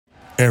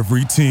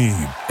Every team,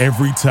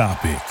 every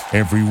topic,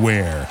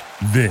 everywhere.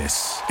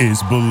 This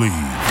is Believe.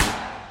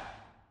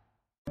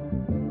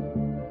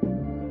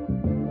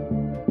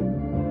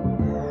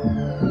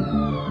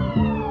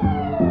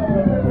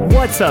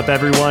 What's up,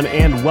 everyone,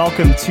 and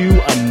welcome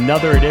to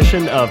another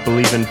edition of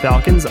Believe in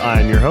Falcons.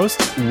 I'm your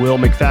host, Will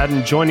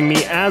McFadden. Joining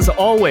me, as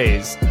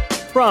always,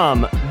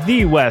 from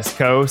the West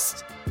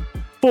Coast,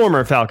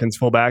 former Falcons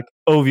fullback,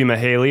 Ovi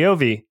Mahaley.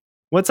 Ovi,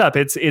 what's up?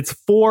 It's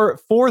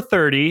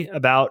 4:30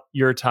 about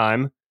your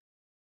time,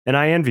 and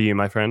I envy you,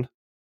 my friend.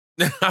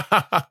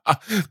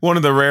 One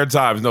of the rare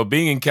times. No,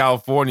 being in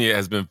California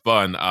has been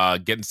fun.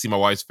 Getting to see my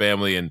wife's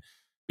family and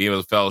being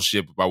able to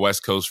fellowship with my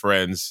West Coast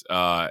friends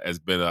has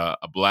been a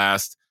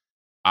blast.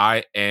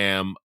 I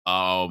am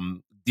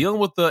dealing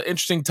with the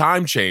interesting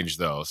time change,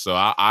 though. So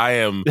I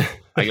am.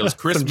 It was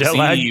Christmas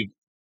Eve.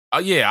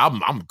 Yeah,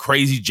 I'm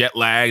crazy jet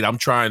lagged. I'm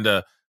trying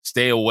to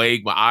stay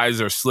awake. My eyes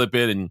are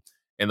slipping, and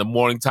in the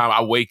morning time,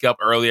 I wake up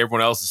early.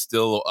 Everyone else is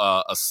still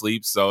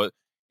asleep. So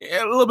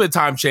a little bit of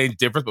time change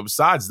difference. But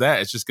besides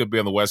that, it's just going to be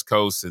on the West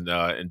Coast and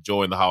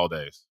enjoying the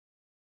holidays.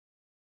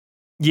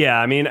 Yeah,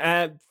 I mean,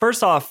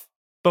 first off,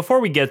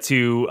 before we get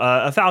to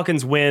a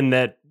Falcons win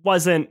that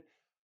wasn't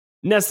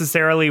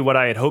necessarily what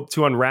I had hoped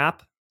to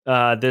unwrap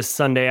this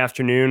Sunday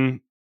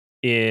afternoon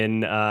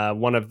in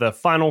one of the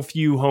final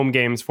few home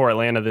games for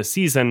Atlanta this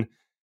season,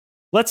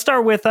 let's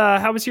start with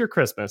how was your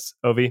Christmas,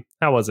 Ovi?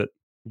 How was it?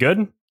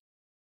 Good?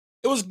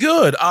 It was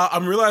good.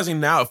 I'm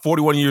realizing now at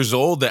 41 years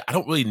old that I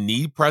don't really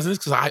need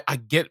presents because I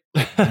get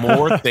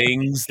more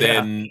things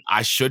than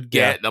I should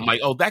get. And I'm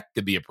like, oh, that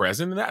could be a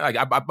present. And that,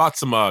 I bought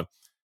some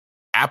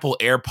Apple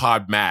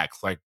AirPod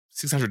Max, like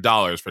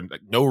 $600 for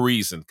no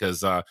reason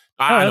because I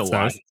know why.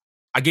 Nice.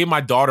 I gave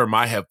my daughter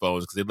my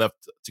headphones because they left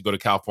to go to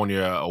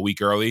California a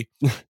week early.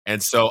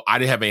 And so I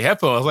didn't have any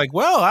headphones. I was like,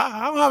 well,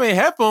 I don't have any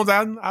headphones.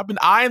 I've been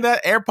eyeing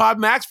that AirPod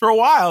Max for a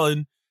while.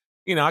 And,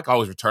 you know, I can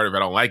always return it if I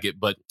don't like it.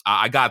 But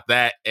I got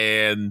that.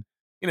 And,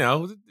 you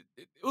know,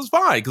 it was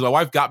fine because my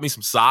wife got me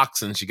some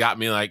socks and she got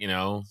me like,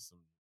 some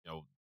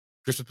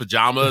Christmas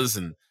pajamas.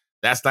 And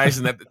that's nice.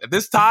 And at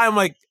this time,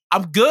 like,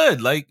 I'm good.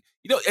 Like,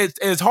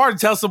 it's hard to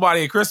tell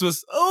somebody at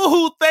Christmas,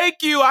 oh, thank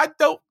you. I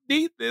don't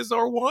need this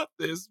or want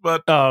this.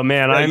 But oh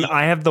man,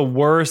 I have the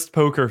worst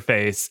poker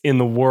face in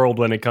the world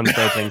when it comes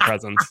to opening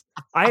presents.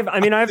 I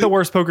have the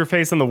worst poker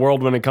face in the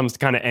world when it comes to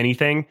kind of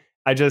anything.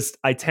 I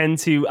tend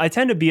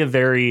to be a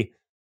very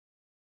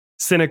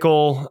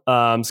cynical,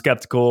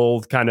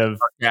 skeptical, kind of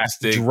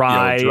sarcastic,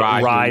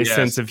 dry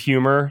sense of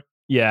humor.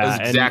 Yeah,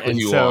 that's exactly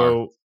and who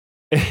so,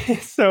 you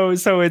are.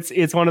 so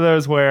it's one of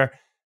those where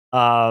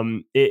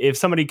if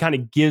somebody kind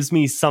of gives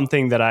me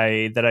something that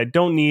I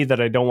don't need, that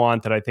I don't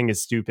want, that I think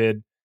is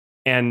stupid,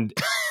 and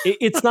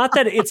it's not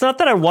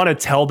that I want to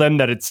tell them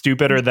that it's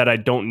stupid or that I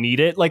don't need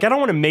it. Like, I don't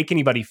want to make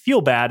anybody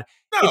feel bad.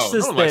 No, it's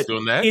just no one likes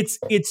doing that.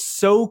 It's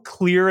so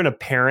clear and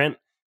apparent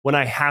when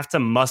I have to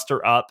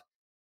muster up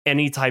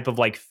any type of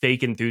like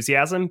fake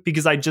enthusiasm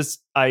because I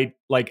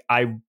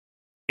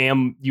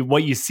am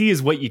what you see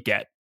is what you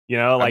get.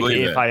 Like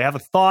if I have a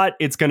thought,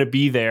 it's going to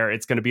be there.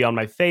 It's going to be on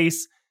my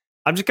face.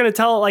 I'm just going to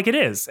tell it like it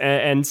is.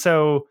 And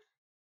so,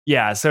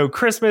 yeah, so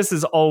Christmas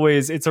is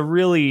always, it's a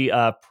really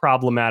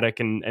problematic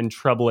and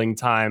troubling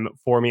time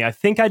for me. I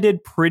think I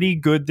did pretty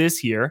good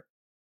this year.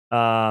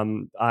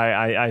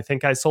 I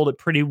think I sold it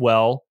pretty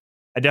well.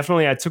 I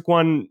took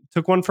one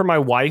for my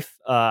wife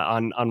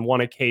on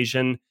one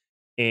occasion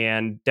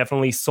and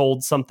definitely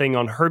sold something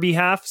on her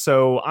behalf.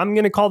 So I'm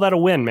going to call that a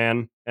win,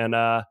 man.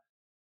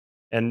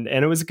 And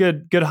it was a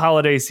good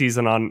holiday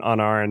season on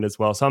our end as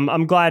well. So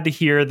I'm glad to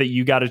hear that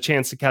you got a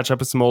chance to catch up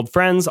with some old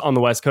friends on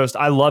the West Coast.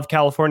 I love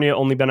California,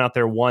 only been out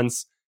there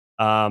once,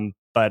 but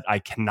I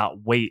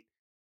cannot wait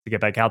to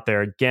get back out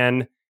there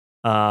again.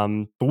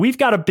 But we've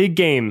got a big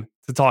game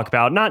to talk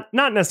about. Not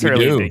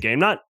necessarily a big game,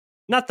 not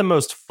the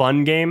most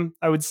fun game,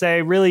 I would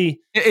say.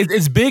 Really,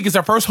 it's big. It's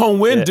our first home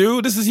win,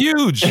 dude. This is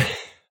huge.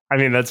 I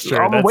mean, that's true.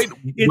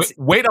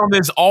 Wait on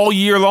this all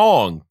year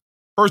long.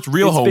 First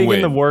real home win. It's big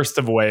in in the worst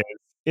of ways.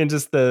 In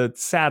just the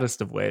saddest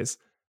of ways.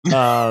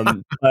 But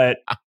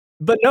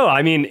no,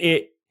 I mean,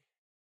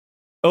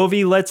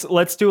 Ovi,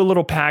 let's do a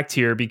little pact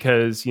here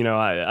because,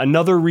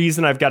 another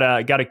reason I've got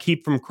to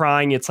keep from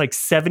crying. It's like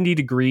 70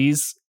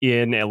 degrees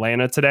in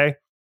Atlanta today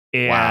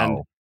and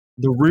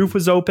the roof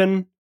was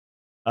open.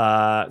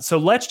 So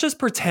let's just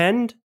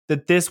pretend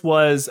that this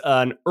was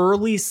an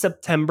early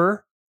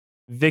September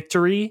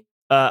victory.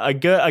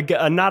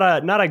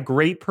 Not a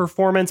great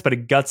performance, but a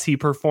gutsy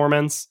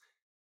performance.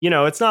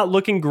 It's not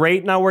looking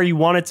great, not where you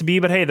want it to be,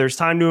 but hey, there's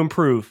time to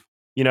improve.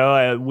 We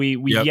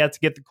yet to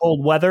get the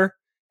cold weather.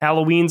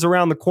 Halloween's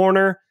around the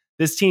corner.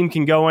 This team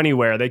can go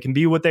anywhere. They can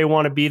be what they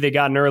want to be. They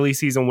got an early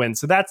season win.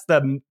 So that's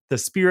the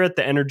spirit,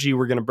 the energy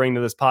we're going to bring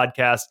to this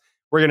podcast.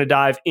 We're going to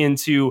dive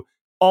into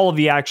all of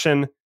the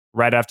action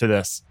right after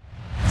this.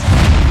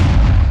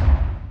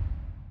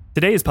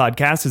 Today's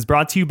podcast is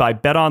brought to you by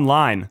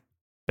BetOnline.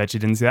 Bet you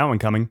didn't see that one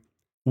coming.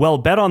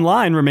 Well,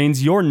 BetOnline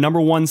remains your number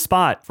one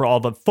spot for all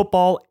the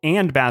football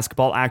and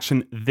basketball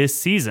action this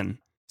season.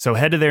 So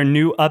head to their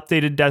new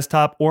updated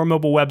desktop or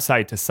mobile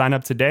website to sign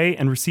up today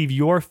and receive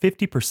your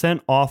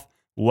 50% off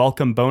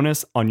welcome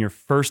bonus on your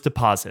first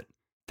deposit.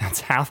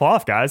 That's half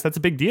off, guys. That's a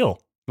big deal.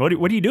 What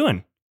are you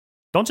doing?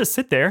 Don't just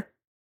sit there.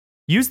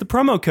 Use the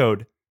promo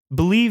code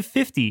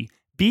BLEAV50,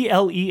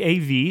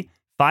 BLEAV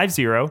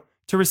 50,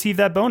 to receive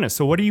that bonus.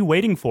 So what are you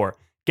waiting for?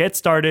 Get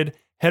started.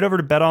 Head over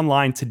to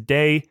BetOnline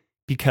today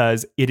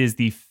because it is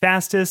the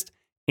fastest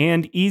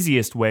and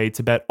easiest way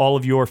to bet all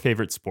of your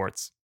favorite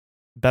sports.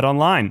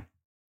 BetOnline,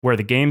 where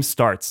the game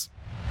starts.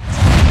 All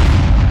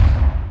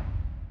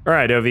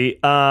right, Ovi.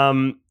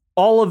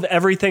 All of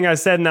everything I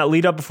said in that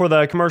lead up before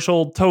the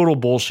commercial, total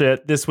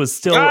bullshit. This was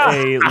still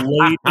a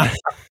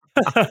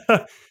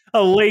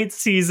late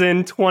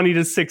season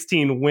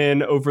 20-16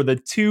 win over the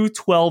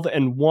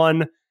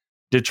 2-12-1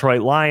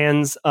 Detroit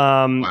Lions.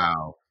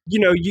 Wow.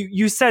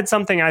 You said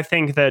something I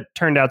think that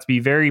turned out to be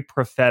very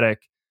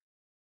prophetic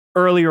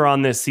earlier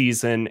on this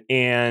season,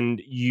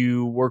 and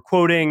you were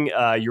quoting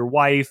your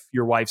wife,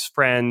 your wife's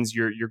friends,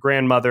 your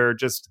grandmother,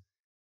 just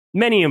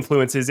many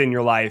influences in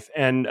your life.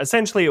 And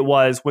essentially it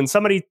was, when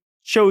somebody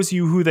shows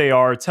you who they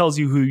are, tells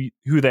you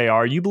who they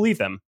are, you believe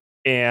them.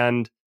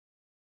 And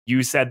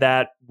you said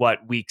that,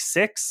 week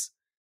 6?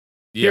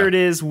 Yeah. Here it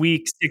is,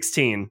 week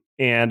 16,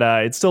 and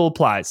it still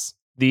applies.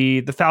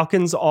 The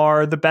Falcons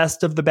are the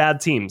best of the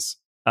bad teams.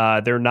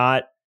 They're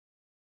not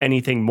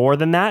anything more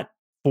than that,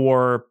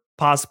 for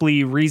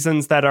possibly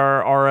reasons that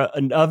are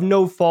of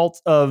no fault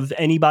of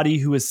anybody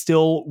who is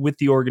still with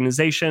the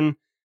organization.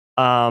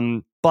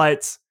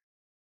 But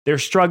they're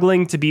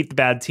struggling to beat the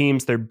bad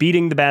teams. They're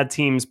beating the bad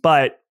teams,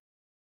 but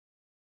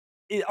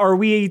are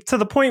we to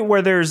the point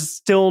where there's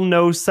still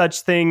no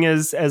such thing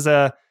as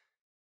a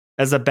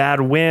bad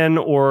win,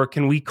 or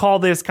can we call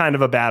this kind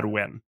of a bad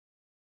win?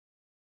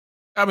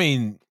 I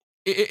mean,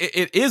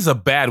 it is a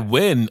bad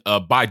win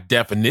by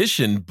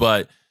definition,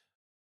 but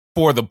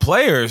for the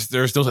players,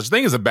 there's no such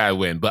thing as a bad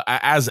win. But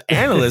as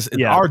analysts,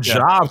 it's our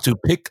job to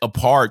pick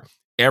apart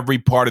every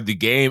part of the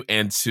game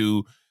and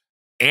to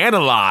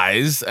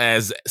analyze,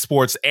 as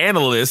sports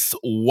analysts,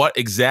 what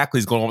exactly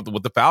is going on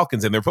with the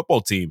Falcons and their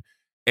football team.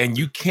 And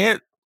you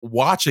can't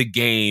watch a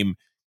game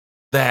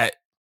that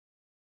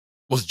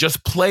was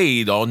just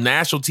played on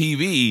national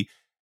TV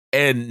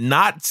and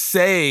not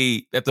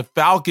say that the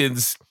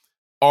Falcons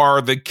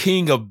are the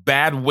king of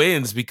bad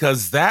wins,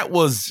 because that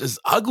was just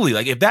ugly.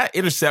 Like, if that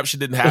interception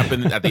didn't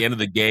happen at the end of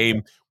the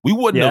game, we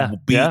wouldn't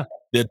have beat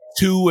the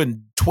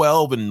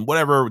 2-12 and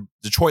whatever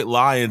Detroit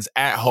Lions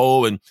at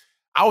home. And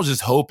I was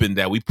just hoping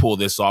that we pull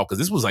this off, because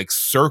this was like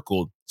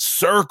circled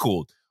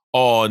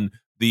on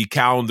the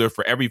calendar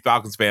for every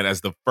Falcons fan as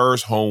the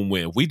first home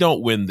win. If we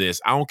don't win this,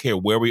 I don't care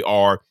where we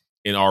are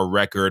in our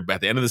record, but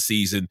at the end of the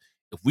season,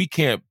 if we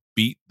can't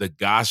beat the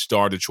gosh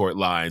darn Detroit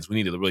Lions, we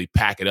need to really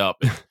pack it up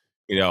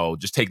and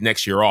just take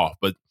next year off.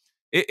 But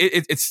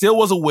it still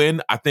was a win.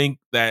 I think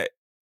that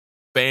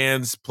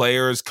fans,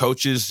 players,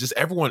 coaches, just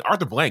everyone,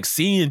 Arthur Blank,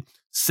 seeing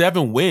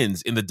 7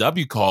 wins in the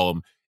W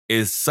column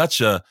is such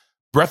a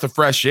breath of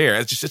fresh air.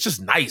 It's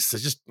just nice.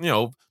 It's just,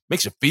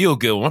 makes you feel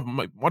good.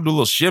 Want to do a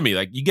little shimmy.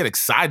 Like, you get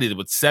excited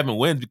with 7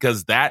 wins,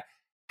 because that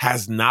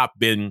has not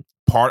been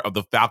part of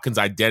the Falcons'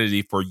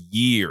 identity for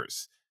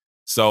years.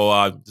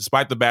 So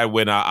despite the bad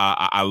win,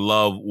 I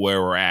love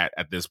where we're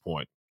at this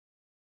point.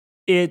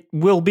 It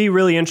will be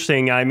really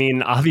interesting. I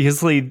mean,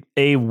 obviously,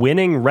 a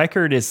winning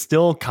record is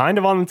still kind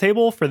of on the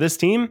table for this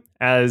team.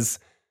 As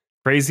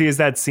crazy as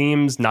that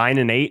seems,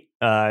 9-8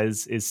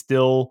 is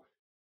still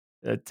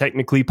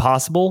technically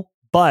possible.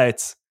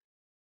 But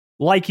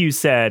like you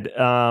said,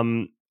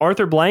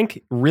 Arthur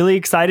Blank really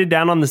excited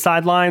down on the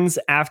sidelines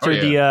after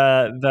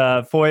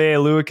the Foye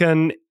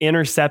Oluokun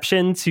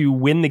interception to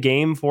win the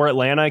game for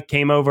Atlanta.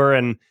 Came over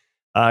and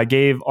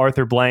gave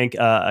Arthur Blank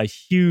a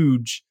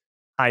huge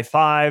high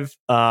five.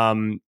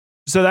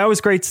 So that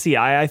was great to see.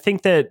 I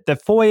think that the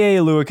Foye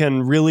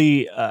Oluokun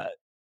really,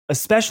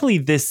 especially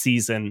this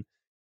season,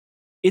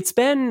 it's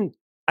been,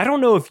 I don't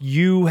know if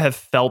you have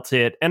felt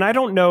it, and I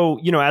don't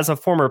know, as a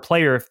former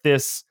player, if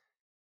this,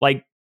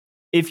 like,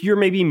 if you're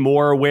maybe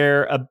more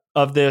aware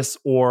of this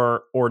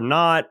or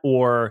not,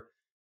 or,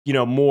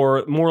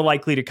 more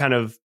likely to kind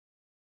of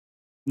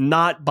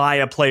not buy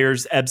a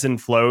player's ebbs and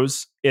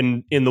flows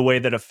in the way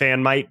that a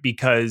fan might,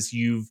 because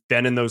you've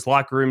been in those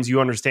locker rooms.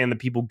 You understand that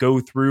people go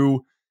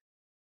through,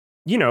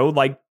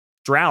 like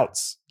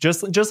droughts,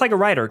 just like a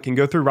writer can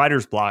go through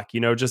writer's block,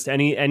 just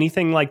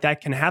anything like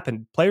that can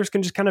happen. Players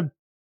can just kind of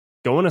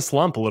go in a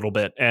slump a little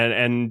bit,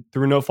 and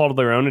through no fault of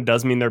their own. It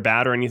doesn't mean they're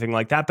bad or anything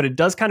like that, but it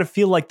does kind of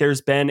feel like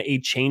there's been a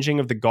changing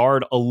of the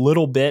guard a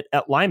little bit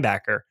at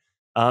linebacker.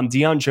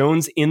 Deion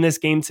Jones in this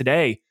game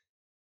today,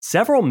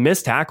 several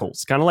missed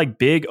tackles, kind of like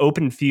big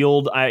open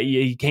field.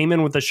 He came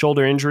in with a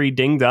shoulder injury,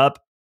 dinged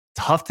up.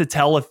 Tough to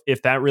tell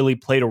if that really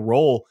played a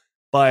role,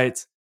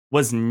 but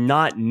was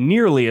not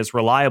nearly as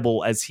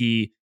reliable as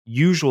he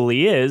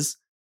usually is.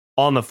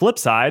 On the flip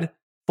side,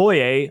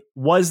 Foye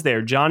was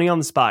there, Johnny on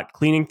the spot,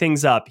 cleaning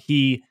things up.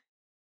 He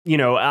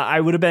I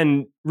would have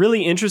been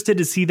really interested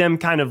to see them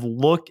kind of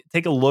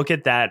take a look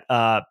at that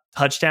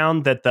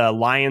touchdown that the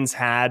Lions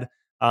had,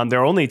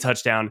 their only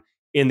touchdown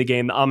in the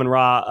game, the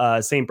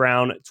Amon-Ra St.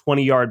 Brown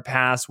 20-yard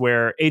pass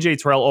where A.J.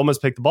 Terrell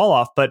almost picked the ball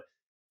off, but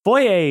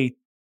Foye,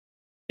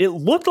 it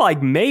looked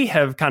like may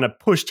have kind of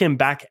pushed him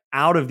back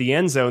out of the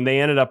end zone. They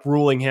ended up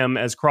ruling him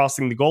as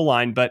crossing the goal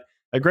line, but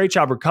a great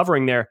job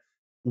recovering there.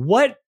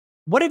 What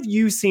have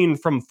you seen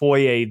from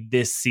Foye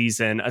this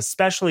season,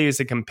 especially as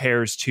it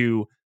compares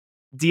to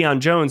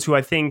Deion Jones, who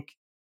I think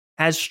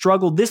has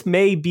struggled? This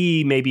may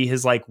be maybe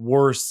his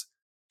worst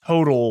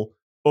total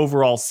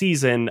overall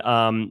season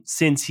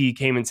since he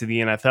came into the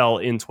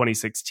NFL in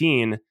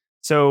 2016.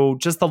 So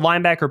just the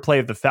linebacker play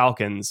of the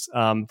Falcons,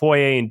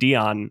 Foye and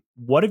Deion,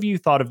 what have you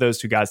thought of those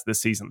two guys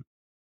this season?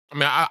 I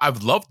mean,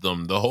 I've loved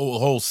them the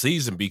whole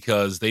season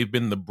because they've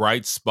been the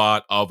bright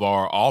spot of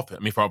our offense.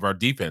 I mean, of our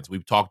defense.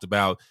 We've talked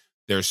about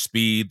their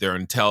speed, their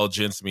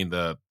intelligence. I mean,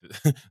 the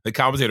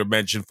commentator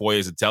mentioned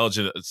Foye's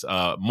intelligence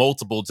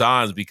multiple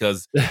times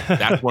because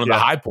that's one of the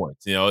high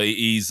points.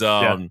 He's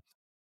a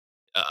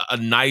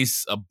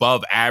nice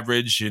above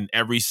average in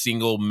every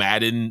single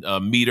Madden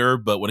meter,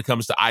 but when it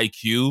comes to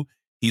IQ,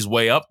 he's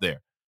way up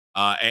there.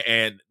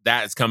 And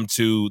that has come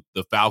to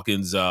the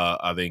Falcons,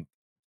 I think.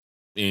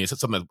 It's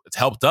something that's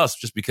helped us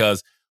just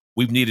because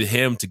we've needed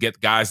him to get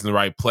guys in the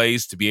right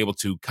place, to be able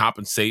to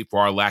compensate for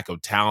our lack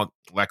of talent,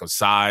 lack of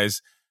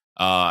size,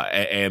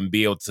 and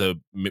be able to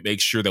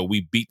make sure that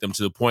we beat them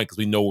to the point because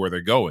we know where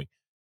they're going.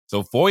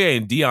 So Foye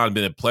and Deion have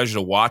been a pleasure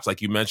to watch. Like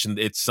you mentioned,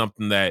 it's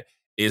something that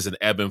is an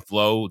ebb and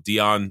flow.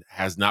 Deion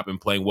has not been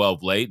playing well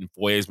of late, and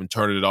Foye has been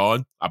turning it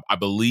on. I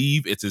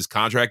believe it's his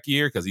contract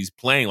year because he's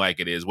playing like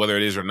it is. Whether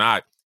it is or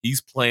not,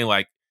 he's playing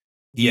like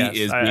he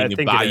is being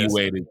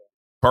evaluated.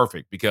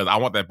 Perfect, because I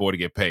want that boy to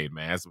get paid,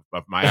 man. That's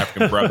my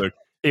African brother.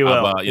 He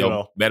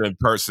will. Met him in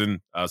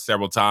person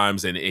several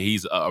times, and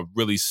he's a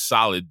really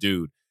solid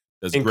dude.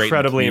 That's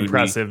incredibly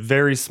impressive,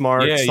 very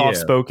smart,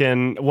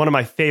 soft-spoken. One of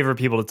my favorite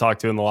people to talk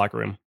to in the locker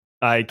room.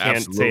 I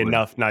can't say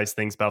enough nice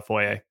things about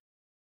Foye.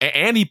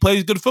 And he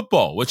plays good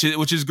football, which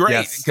is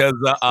great because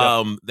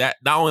that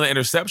not only the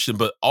interception,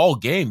 but all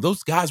game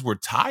those guys were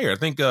tired. I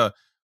think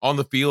on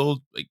the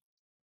field,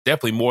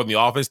 definitely more than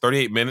the offense.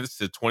 38 minutes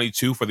to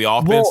 22 for the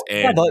offense.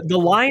 Well,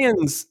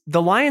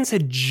 the Lions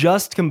had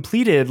just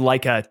completed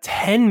like a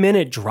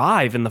 10-minute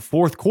drive in the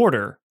fourth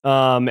quarter,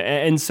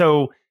 and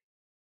so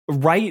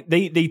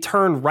they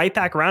turn right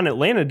back around.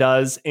 Atlanta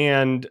does,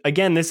 and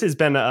again, this has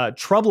been a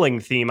troubling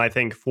theme, I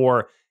think,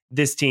 for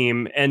this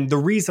team, and the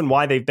reason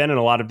why they've been in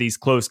a lot of these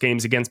close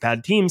games against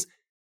bad teams.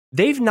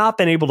 They've not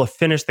been able to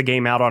finish the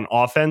game out on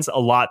offense a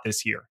lot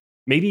this year.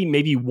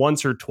 Maybe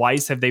once or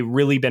twice have they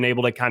really been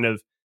able to kind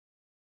of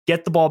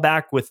get the ball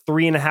back with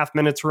 3.5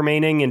 minutes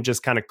remaining and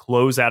just kind of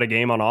close out a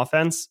game on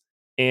offense.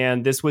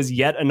 And this was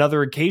yet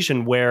another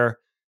occasion where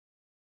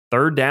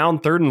third down,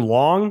 third and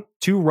long,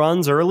 2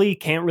 runs early,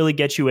 can't really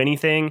get you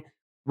anything.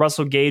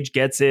 Russell Gage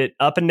gets it.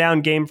 Up and down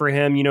game for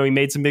him. He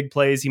made some big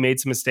plays. He made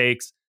some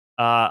mistakes.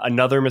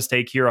 Another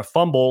mistake here, a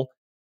fumble.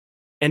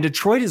 And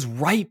Detroit is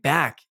right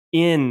back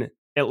in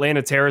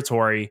Atlanta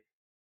territory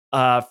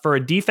for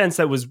a defense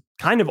that was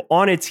kind of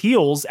on its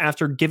heels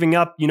after giving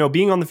up,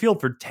 being on the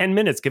field for 10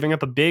 minutes, giving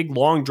up a big,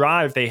 long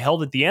drive. They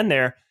held at the end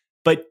there.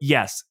 But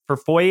yes, for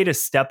Foye to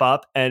step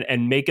up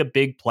and make a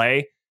big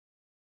play,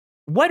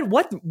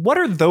 what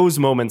are those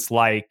moments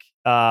like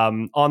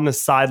on the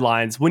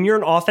sidelines when you're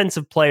an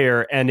offensive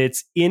player and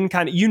it's in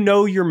kind of,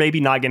 you're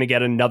maybe not going to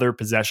get another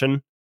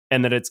possession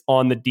and that it's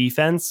on the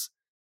defense?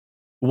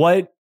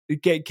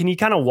 Can you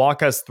kind of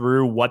walk us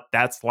through what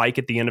that's like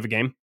at the end of a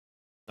game?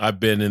 I've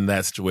been in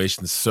that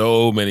situation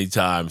so many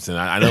times, and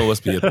I know it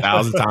must be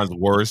 1,000 times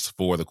worse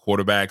for the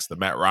quarterbacks, the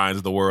Matt Ryans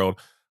of the world.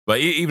 But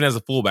even as a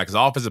fullback, as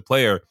an offensive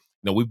player,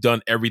 we've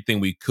done everything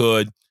we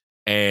could,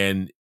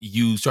 and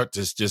you start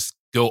to just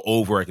go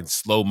over it in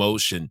slow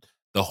motion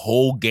the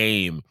whole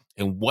game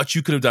and what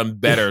you could have done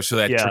better so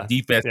that your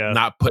defense is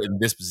not put in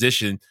this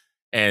position.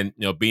 And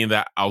being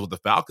that I was with the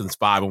Falcons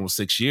 5, almost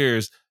 6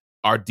 years,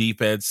 our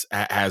defense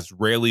has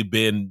rarely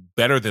been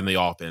better than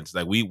the offense.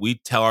 Like we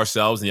tell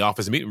ourselves in the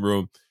offensive meeting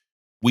room,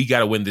 we got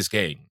to win this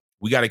game.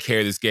 We got to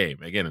carry this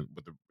game. Again,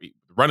 with the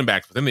running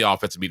backs within the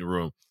offensive meeting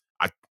room,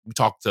 we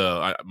talked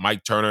to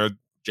Mike Turner,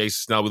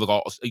 Jason Snell. We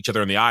look each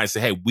other in the eye and say,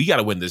 hey, we got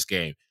to win this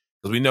game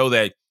because we know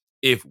that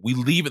if we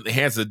leave it in the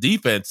hands of the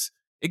defense,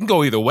 it can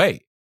go either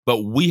way.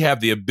 But we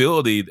have the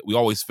ability that we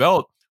always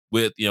felt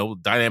with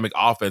dynamic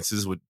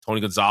offenses with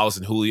Tony Gonzalez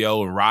and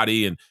Julio and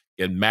Roddy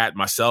and Matt,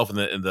 myself, and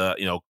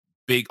the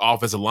big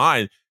offensive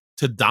line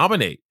to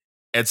dominate.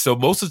 And so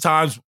most of the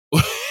times,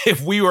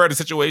 if we were in a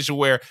situation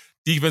where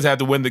defense had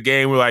to win the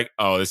game, we're like,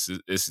 oh, this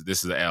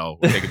is an L.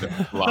 We're taking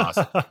the loss.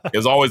 It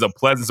was always a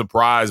pleasant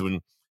surprise when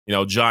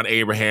John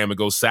Abraham would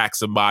go sack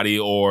somebody,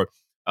 or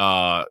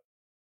that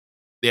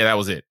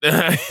was it.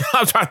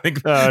 I'm trying to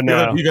think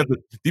of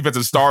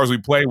defensive stars we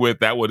play with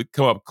that would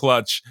come up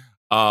clutch.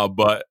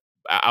 But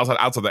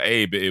outside the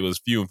Abe, it was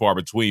few and far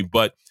between.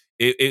 But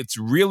it's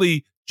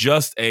really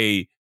just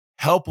a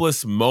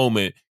helpless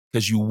moment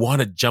because you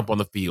want to jump on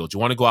the field. You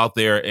want to go out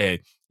there and,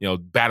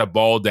 bat a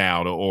ball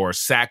down or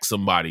sack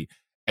somebody.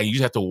 And you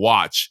just have to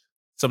watch,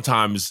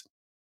 sometimes,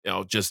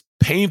 just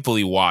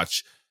painfully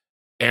watch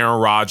Aaron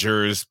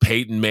Rodgers,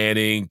 Peyton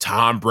Manning,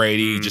 Tom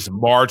Brady just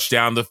march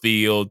down the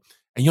field.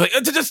 And you're like,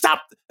 just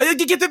stop.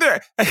 Get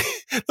there.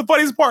 The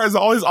funniest part is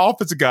all these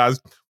offensive guys,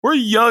 we're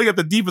yelling at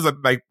the defense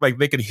like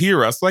they can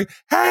hear us. Like,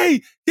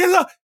 hey, get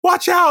up,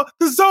 watch out.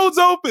 The zone's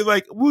open.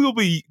 Like,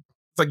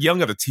 it's like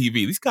yelling at the TV.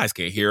 These guys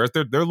can't hear us.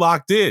 They're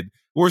locked in.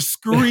 We're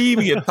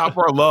screaming at top of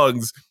our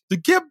lungs to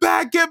get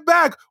back,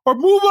 or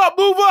move up.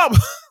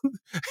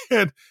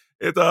 And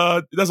it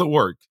doesn't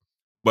work.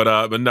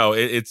 But no,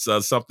 it's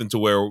something to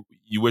where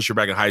you wish you're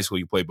back in high school.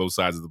 You play both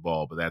sides of the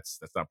ball, but that's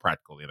not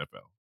practical in the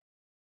NFL.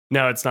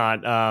 No, it's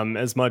not.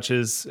 As much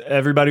as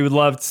everybody would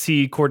love to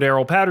see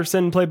Cordero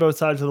Patterson play both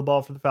sides of the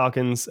ball for the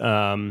Falcons,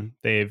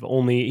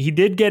 he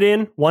did get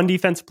in one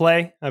defensive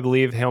play, I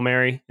believe, Hail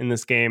Mary in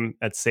this game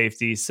at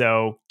safety.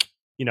 So,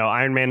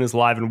 Iron Man is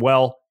alive and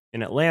well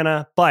in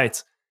Atlanta.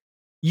 But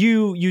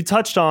you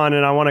touched on,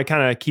 and I want to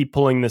kind of keep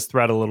pulling this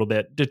thread a little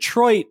bit.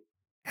 Detroit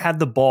had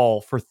the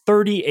ball for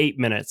 38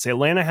 minutes.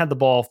 Atlanta had the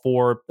ball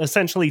for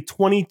essentially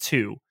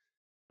 22.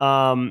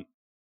 Almost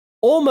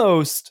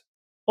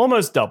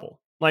double.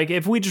 Like,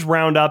 if we just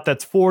round up,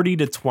 that's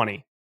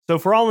 40-20. So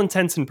for all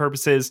intents and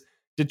purposes,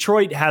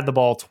 Detroit had the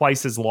ball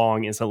twice as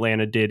long as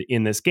Atlanta did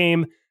in this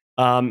game.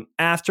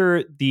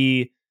 After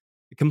the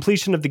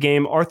completion of the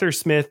game, Arthur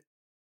Smith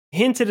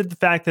hinted at the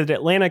fact that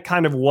Atlanta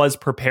kind of was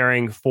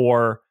preparing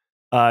for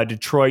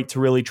Detroit to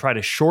really try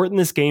to shorten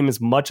this game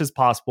as much as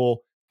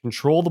possible,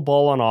 control the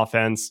ball on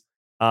offense,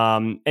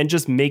 and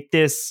just make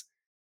this,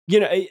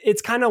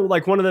 it's kind of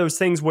like one of those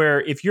things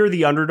where if you're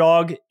the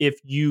underdog, if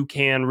you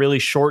can really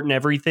shorten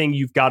everything,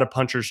 you've got a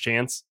puncher's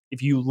chance.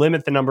 If you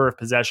limit the number of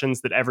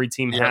possessions that every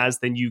team has,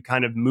 then you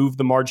kind of move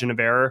the margin of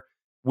error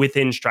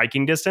within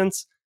striking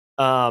distance.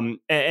 And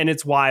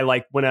it's why,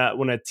 like, when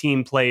a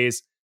team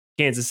plays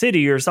Kansas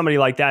City or somebody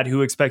like that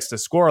who expects to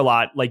score a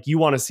lot, like, you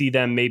want to see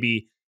them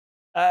maybe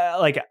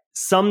like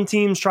some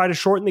teams try to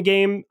shorten the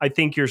game. I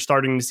think you're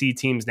starting to see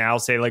teams now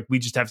say, like, we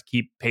just have to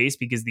keep pace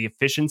because the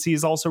efficiency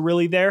is also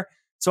really there.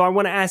 So I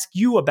want to ask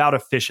you about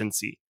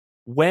efficiency.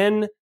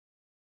 When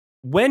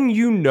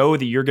you know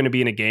that you're going to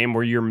be in a game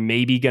where you're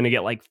maybe going to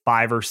get like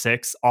 5 or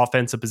 6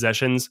 offensive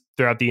possessions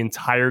throughout the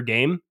entire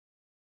game,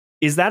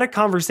 is that a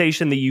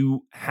conversation that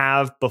you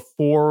have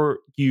before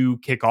you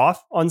kick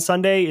off on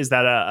Sunday? Is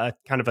that a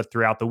kind of a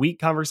throughout the week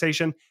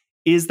conversation?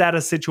 Is that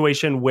a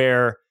situation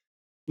where,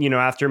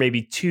 after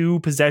maybe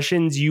 2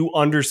 possessions, you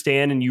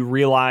understand and you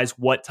realize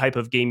what type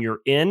of game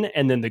you're in,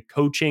 and then the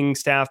coaching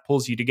staff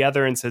pulls you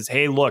together and says,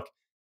 hey, look,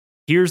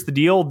 here's the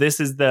deal. This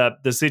is the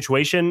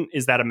situation.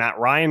 Is that a Matt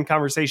Ryan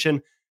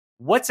conversation?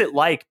 What's it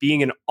like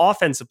being an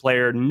offensive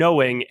player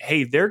knowing,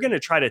 hey, they're going to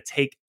try to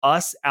take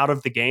us out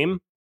of the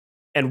game,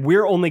 and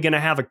we're only going to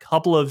have a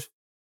couple of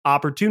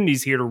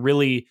opportunities here to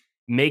really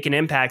make an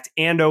impact.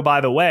 And oh,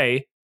 by the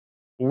way,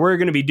 we're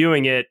going to be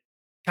doing it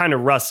kind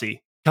of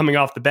rusty, coming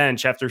off the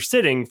bench after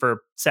sitting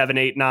for 7,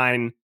 8,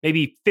 9,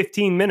 maybe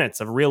 15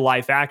 minutes of real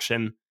life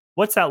action.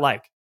 What's that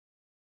like?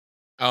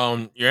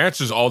 Your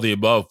answer is all the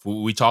above.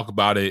 We talk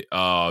about it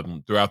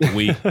throughout the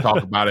week.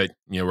 Talk about it,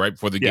 right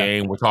before the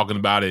game. We're talking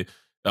about it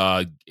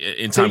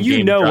in time.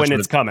 So when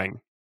it's coming.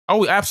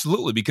 Oh,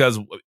 absolutely. Because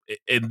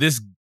in this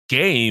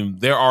game,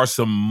 there are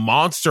some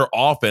monster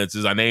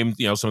offenses. I named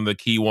some of the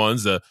key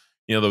ones. The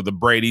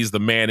Bradys, the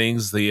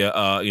Mannings,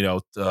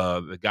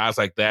 the guys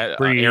like that.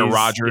 Breeze, Aaron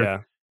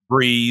Rodgers,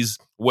 Breeze,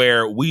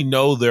 where we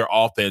know their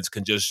offense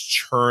can just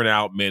churn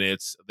out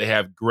minutes. They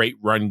have great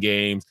run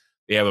games.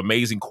 They have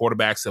amazing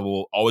quarterbacks that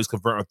will always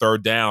convert on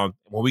third down.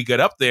 When we get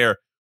up there,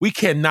 we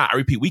cannot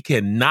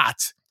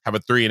have a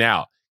 3 and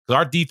out because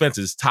our defense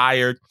is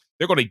tired.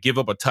 They're going to give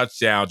up a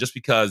touchdown just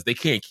because they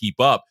can't keep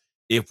up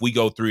if we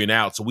go 3 and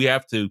out. So we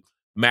have to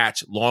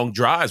match long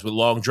drives with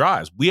long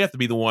drives. We have to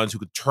be the ones who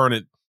could turn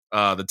it,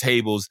 the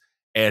tables,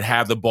 and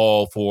have the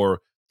ball for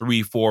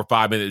 3, 4,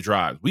 5-minute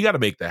drives. We got to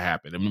make that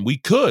happen. I mean, we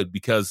could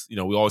because, we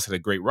always had a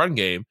great run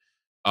game.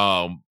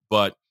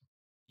 But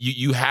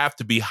you have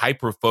to be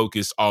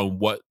hyper-focused on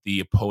what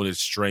the opponent's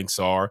strengths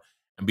are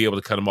and be able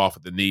to cut them off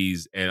at the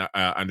knees and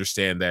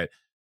understand that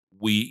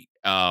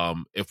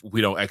if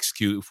we don't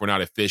execute, if we're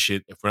not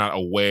efficient, if we're not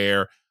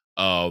aware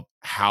of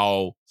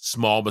how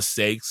small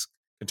mistakes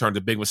can turn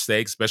to big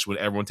mistakes, especially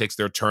when everyone takes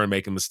their turn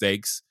making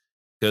mistakes,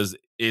 because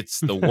it's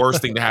the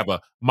worst thing to have a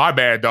my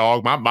bad,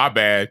 dog, my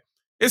bad.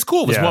 It's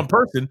cool if it's one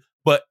person,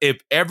 but if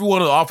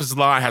everyone on the offensive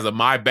line has a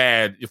my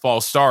bad, if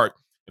false start,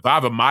 if I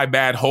have a my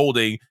bad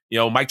holding,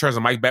 Mike turns a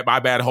my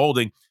bad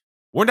holding,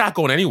 we're not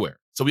going anywhere.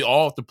 So we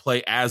all have to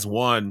play as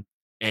one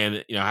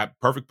and have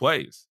perfect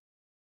plays.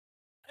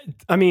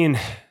 I mean,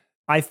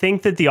 I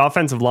think that the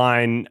offensive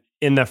line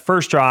in the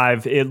first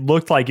drive, it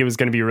looked like it was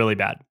going to be really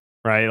bad,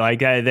 right? Like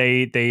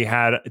they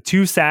had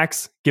 2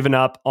 sacks given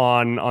up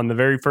on the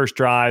very first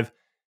drive.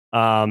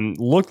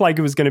 Looked like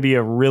it was going to be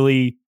a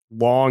really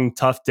long,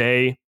 tough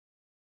day.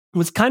 It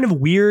was kind of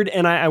weird,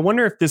 and I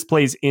wonder if this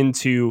plays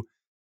into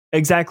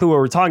exactly what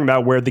we're talking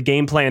about, where the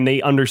game plan,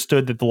 they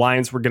understood that the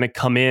Lions were going to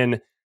come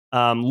in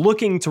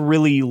looking to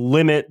really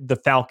limit the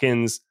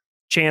Falcons'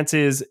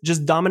 chances,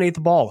 just dominate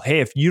the ball.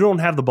 Hey, if you don't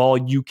have the ball,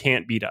 you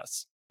can't beat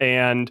us.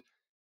 And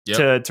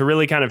to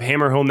really kind of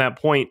hammer home that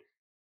point,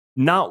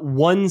 not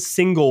one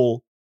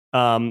single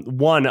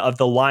one of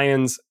the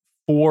Lions'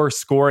 4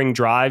 scoring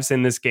drives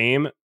in this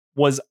game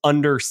was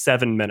under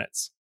 7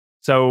 minutes.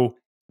 So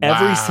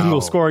every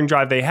single scoring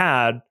drive they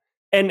had,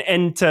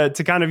 and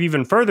to kind of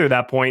even further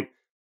that point,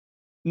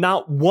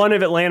 not one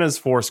of Atlanta's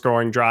 4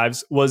 scoring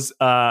drives was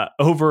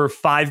over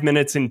 5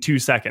 minutes and 2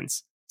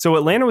 seconds. So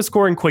Atlanta was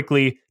scoring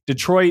quickly.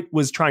 Detroit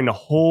was trying to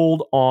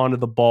hold on to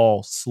the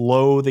ball,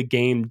 slow the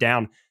game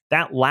down.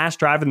 That last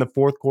drive in the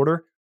fourth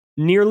quarter,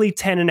 nearly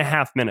 10 and a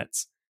half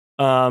minutes.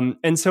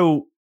 And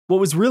so what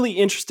was really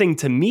interesting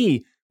to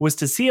me was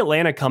to see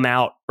Atlanta come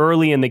out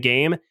early in the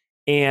game,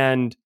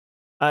 and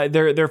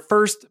their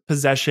first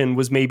possession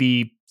was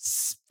maybe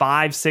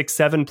 5, 6,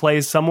 7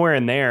 plays, somewhere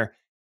in there.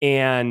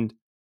 And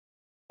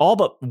all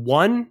but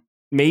one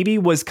maybe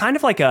was kind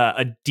of like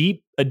a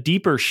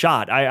deeper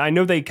shot. I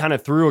know they kind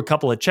of threw a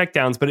couple of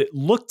checkdowns, but it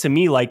looked to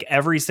me like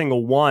every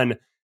single one,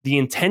 the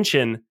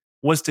intention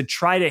was to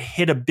try to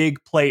hit a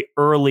big play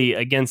early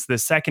against the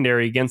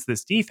secondary, against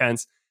this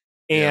defense.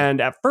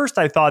 And at first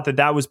I thought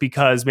that was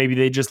because maybe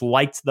they just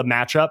liked the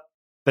matchup,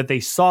 that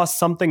they saw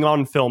something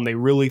on film they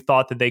really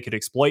thought that they could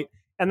exploit.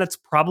 And that's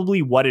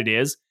probably what it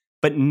is.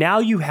 But now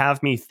you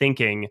have me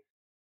thinking,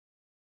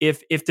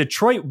 if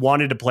Detroit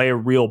wanted to play a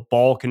real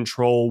ball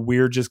control,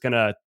 we're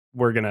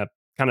gonna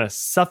kind of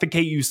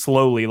suffocate you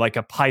slowly like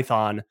a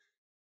python.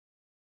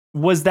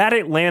 Was that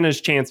Atlanta's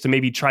chance to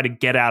maybe try to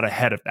get out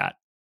ahead of that,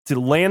 to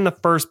land the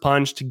first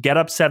punch, to get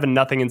up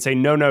 7-0 and say,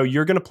 no,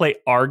 you're going to play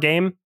our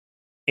game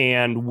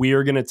and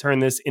we're going to turn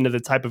this into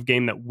the type of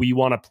game that we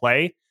want to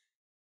play?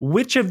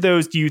 Which of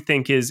those do you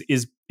think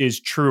is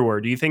truer?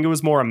 Do you think it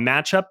was more a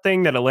matchup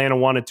thing that Atlanta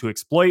wanted to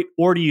exploit,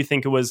 or do you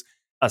think it was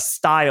a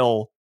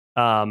style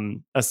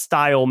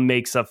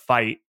makes a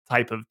fight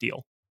type of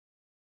deal?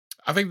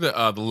 I think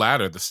the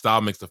latter, the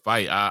style makes the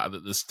fight.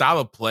 The style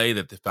of play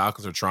that the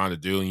Falcons are trying to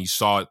do, and you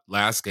saw it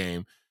last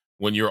game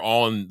when you're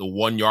on the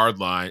 1 yard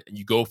line and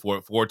you go for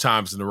it 4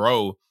 times in a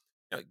row.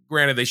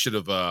 Granted, they should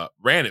have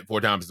ran it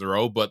 4 times in a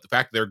row, but the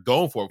fact that they're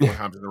going for it 4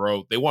 times in a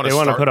row, they want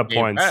to put up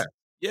points. Fast.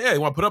 Yeah, they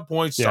want to put up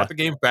points, start the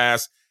game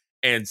fast,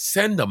 and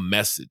send a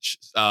message.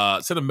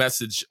 Send a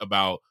message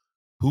about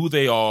who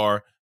they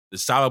are, the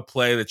style of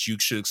play that you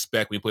should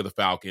expect when you play the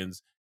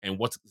Falcons, and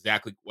what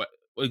exactly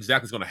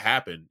is going to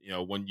happen,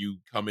 when you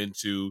come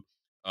into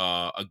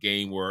a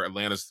game where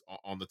Atlanta's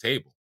on the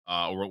table,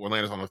 or where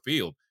Atlanta's on the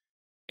field.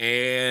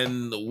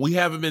 And we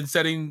haven't been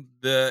setting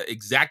the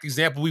exact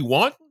example we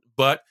want,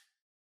 but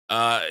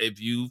if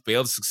you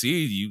fail to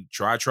succeed, you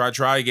try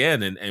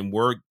again, and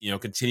we're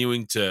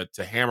continuing to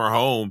hammer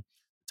home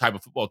the type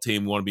of football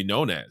team we want to be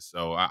known as.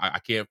 So I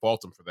can't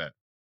fault them for that.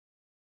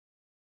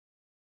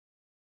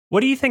 What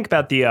do you think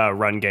about the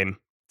run game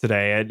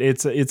today?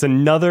 It's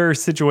another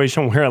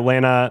situation where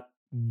Atlanta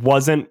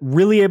wasn't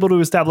really able to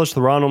establish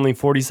the run, only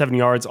 47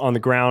 yards on the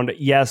ground.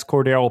 Yes,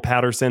 Cordarrelle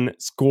Patterson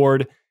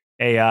scored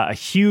a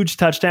huge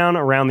touchdown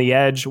around the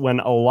edge when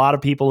a lot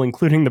of people,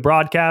 including the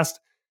broadcast,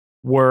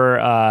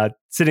 were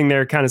sitting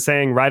there kind of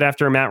saying right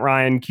after a Matt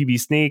Ryan QB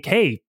sneak,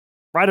 hey,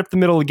 right up the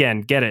middle again,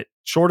 get it.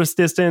 Shortest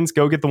distance,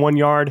 go get the 1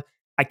 yard.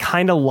 I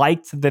kind of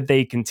liked that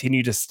they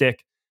continue to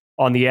stick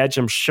on the edge.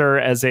 I'm sure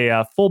as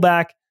a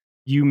fullback,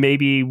 you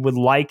maybe would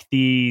like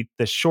the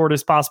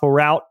shortest possible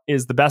route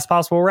is the best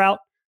possible route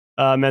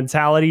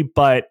mentality,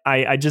 but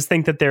I just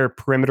think that their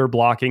perimeter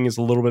blocking is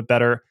a little bit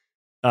better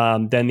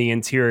than the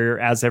interior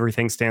as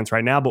everything stands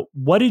right now. But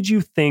what did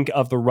you think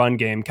of the run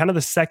game? Kind of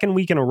the second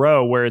week in a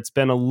row where it's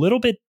been a little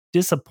bit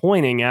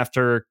disappointing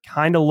after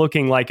kind of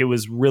looking like it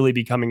was really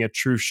becoming a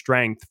true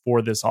strength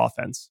for this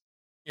offense.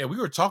 Yeah, we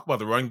were talking about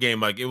the run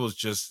game like it was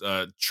just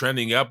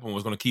trending up and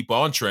was going to keep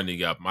on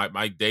trending up.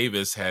 Mike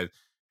Davis had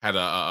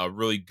a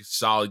really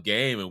solid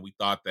game, and we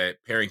thought that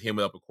pairing him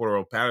up with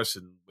Cordarrelle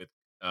Patterson with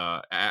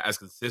as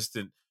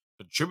consistent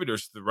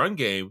contributors to the run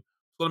game was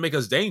going to make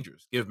us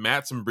dangerous. Give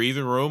Matt some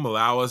breathing room,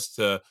 allow us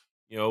to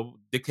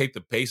dictate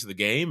the pace of the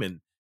game,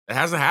 and it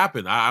hasn't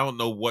happened. I don't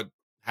know what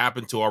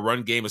happened to our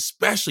run game,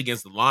 especially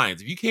against the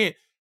Lions. If you can't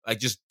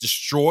just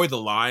destroy the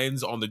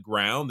Lions on the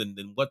ground,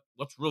 then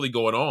what's really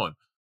going on?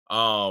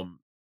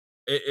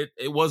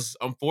 It was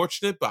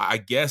unfortunate, but I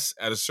guess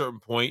at a certain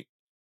point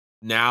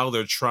now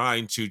they're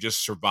trying to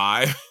just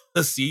survive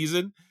the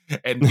season,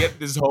 and get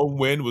this home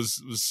win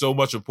was so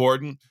much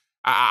important.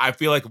 I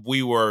feel like if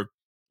we were,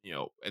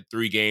 at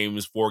 3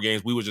 games, 4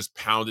 games, we would just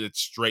pound it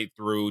straight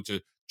through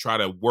to try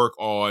to work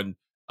on,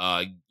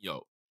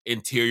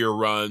 interior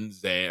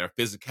runs and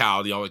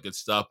physicality, all that good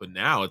stuff. But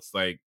now it's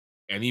like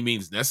any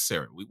means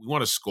necessary. We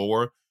want to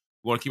score.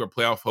 We want to keep our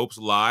playoff hopes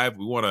alive.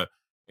 We want to,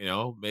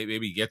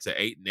 maybe get to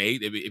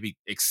 8-8. It'd be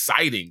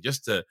exciting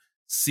just to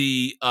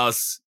see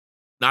us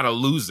not a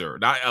loser,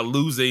 not a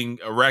losing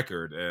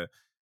record,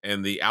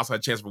 and the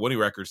outside chance for winning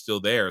record is still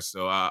there.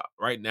 So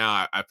right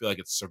now, I feel like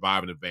it's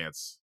survive and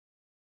advance.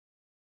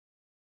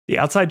 The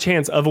outside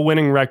chance of a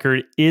winning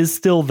record is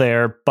still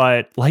there,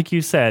 but like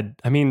you said,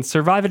 I mean,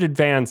 survive and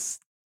advance.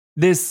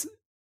 It's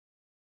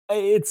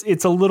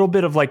a little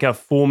bit of like a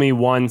fool me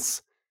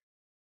once,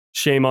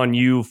 shame on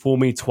you, fool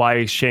me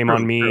twice, shame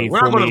on me.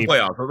 We're not going to the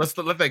playoffs. Let's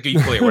let that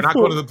get clear. We're not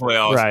going to the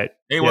playoffs. Right.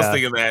 Anyone's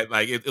thinking that.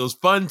 Like it was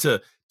fun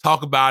to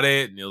talk about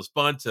it, and it was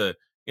fun to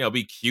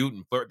be cute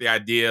and flirt the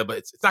idea, but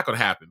it's not going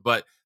to happen.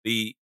 But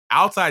the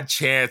outside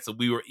chance that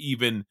we were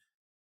even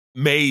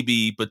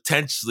maybe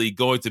potentially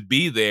going to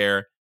be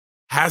there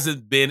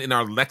hasn't been in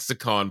our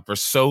lexicon for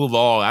so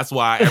long. That's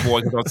why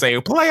everyone's going to say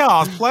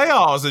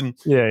playoffs, and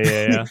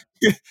yeah.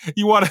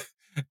 You want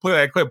to play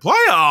that clip?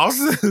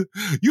 Playoffs?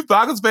 You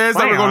Falcons fans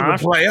never going to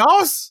the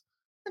playoffs?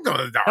 I'm going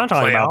to the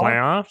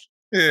playoffs.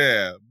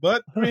 Yeah,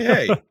 but I mean,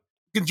 hey, we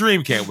can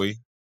dream, can't we?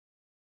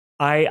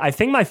 I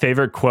think my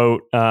favorite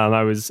quote.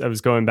 I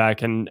was going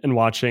back and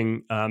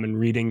watching and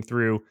reading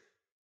through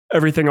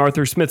everything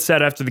Arthur Smith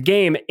said after the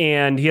game,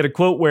 and he had a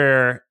quote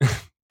where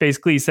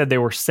basically he said they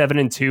were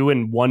 7-2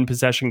 in one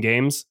possession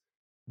games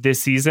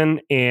this season,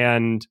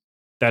 and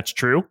that's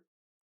true.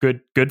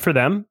 Good for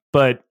them.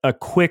 But a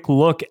quick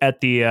look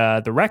at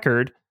the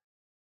record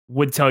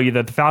would tell you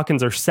that the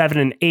Falcons are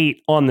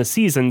 7-8 on the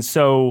season.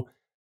 So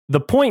the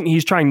point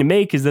he's trying to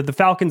make is that the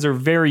Falcons are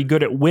very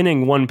good at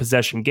winning one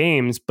possession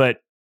games,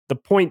 but the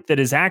point that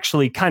is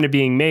actually kind of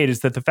being made is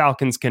that the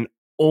Falcons can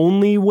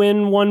only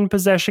win one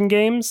possession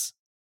games,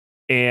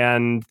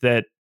 and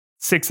that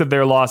 6 of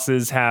their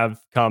losses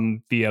have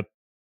come via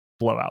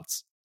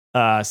blowouts.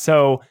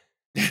 So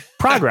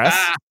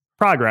progress.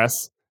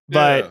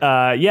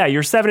 But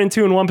you're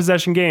 7-2 in one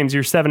possession games.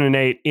 You're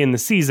 7-8 in the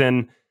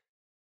season.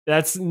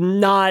 That's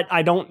not.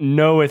 I don't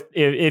know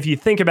if you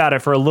think about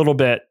it for a little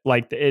bit,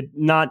 like it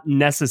not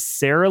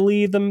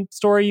necessarily the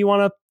story you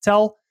want to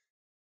tell.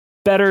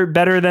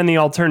 Better than the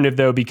alternative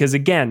though, because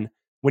again,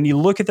 when you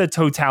look at the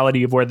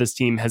totality of where this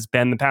team has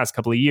been the past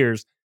couple of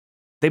years,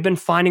 they've been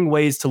finding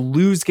ways to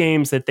lose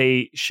games that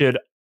they should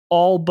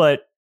all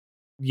but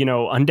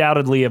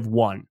undoubtedly have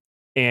won,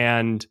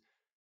 and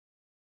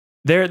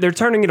they're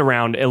turning it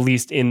around, at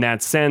least in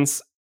that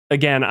sense.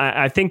 Again,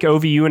 I think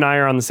Ovi, you and I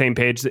are on the same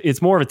page.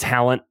 It's more of a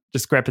talent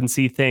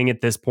discrepancy thing at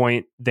this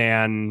point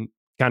than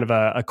kind of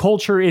a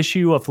culture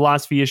issue, a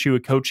philosophy issue, a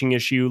coaching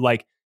issue.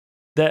 Like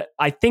that,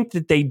 I think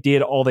that they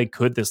did all they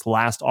could this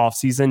last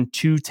offseason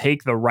to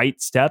take the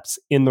right steps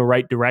in the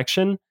right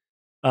direction.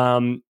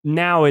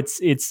 Now it's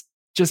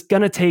just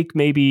going to take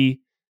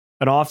maybe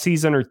an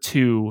offseason or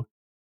two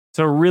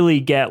to really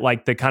get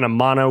like the kind of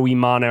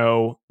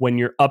mano-a-mano when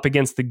you're up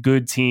against the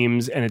good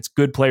teams and it's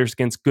good players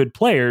against good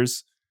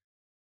players.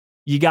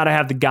 You got to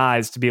have the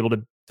guys to be able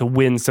to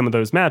win some of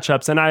those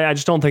matchups. And I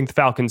just don't think the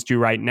Falcons do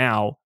right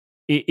now.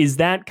 Is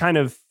that kind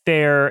of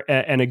fair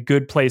and a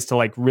good place to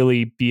like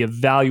really be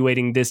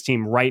evaluating this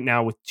team right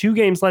now with 2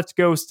 games left to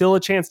go, still a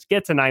chance to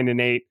get to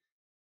 9-8.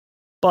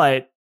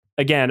 But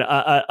again,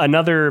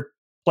 another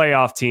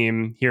playoff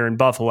team here in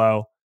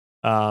Buffalo,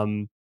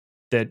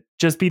 that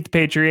just beat the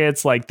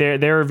Patriots. Like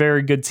they're a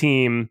very good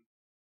team.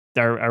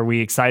 Are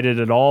we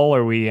excited at all?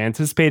 Are we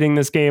anticipating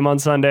this game on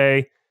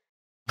Sunday?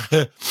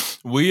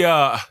 We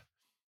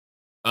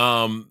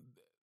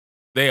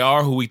they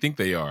are who we think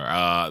they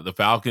are. The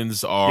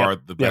Falcons are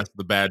the best of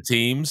the bad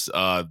teams.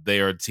 They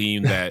are a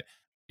team that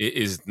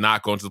is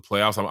not going to the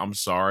playoffs. I'm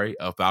sorry,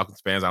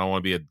 Falcons fans. I don't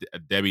want to be a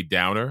Debbie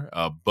Downer,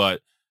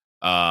 but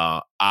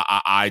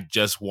I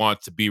just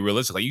want to be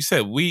realistic. Like you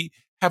said, we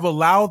have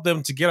allowed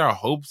them to get our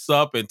hopes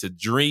up and to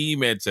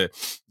dream and to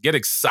get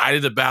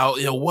excited about,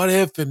 what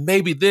if and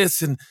maybe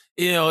this and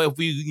if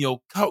we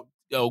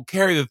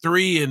carry the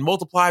 3 and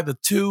multiply the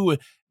 2 and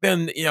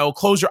then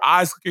close your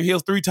eyes, click your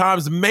heels 3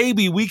 times,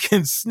 maybe we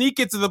can sneak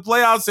into the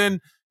playoffs and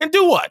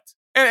do what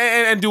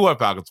and do what,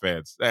 Falcons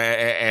fans,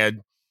 and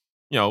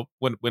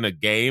win a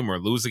game or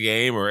lose a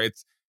game, or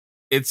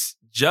it's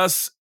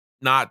just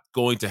not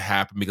going to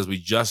happen because we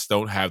just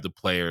don't have the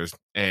players.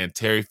 And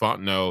Terry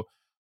Fontenot,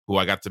 who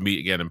I got to meet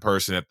again in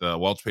person at the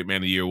Walter Payton Man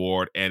of the Year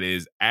Award, and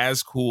is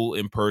as cool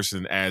in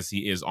person as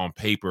he is on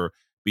paper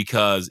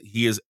because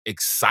he is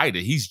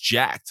excited. He's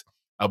jacked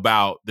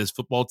about this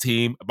football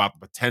team, about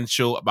the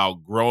potential,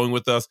 about growing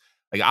with us.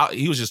 Like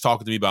he was just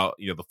talking to me about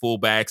the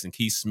fullbacks and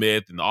Keith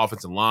Smith and the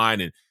offensive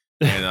line, and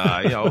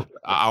I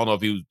don't know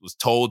if he was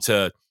told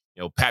to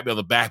pat me on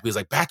the back. But he's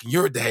like, back in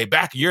your day.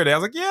 I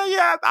was like,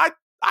 yeah,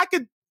 I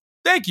could.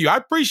 Thank you, I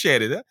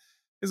appreciate it.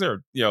 Is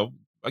there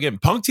again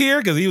punked here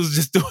because he was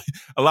just doing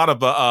a lot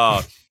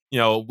of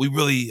we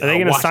really are they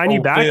going to sign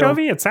you back,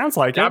 Ovi? It sounds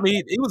like it. I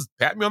mean, it was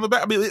patting me on the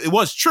back. I mean, it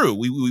was true.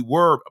 We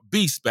were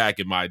beasts back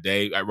in my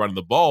day at running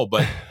the ball,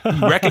 but he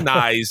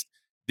recognized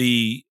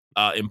the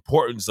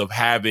importance of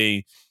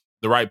having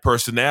the right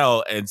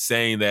personnel and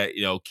saying that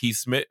Keith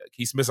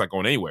Smith's not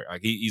going anywhere.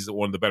 Like he's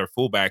one of the better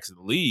fullbacks in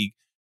the league.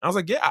 And I was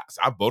like, yeah,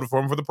 I voted for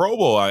him for the Pro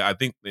Bowl. I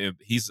think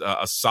he's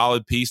a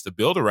solid piece to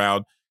build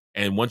around.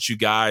 And once you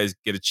guys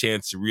get a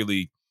chance to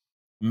really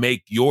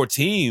make your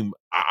team,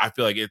 I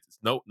feel like it's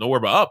nowhere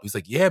but up. He's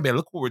like, yeah, man,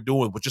 look what we're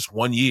doing with just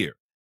 1 year.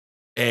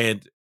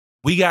 And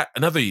we got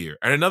another year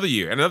and another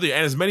year and another year,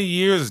 and as many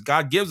years as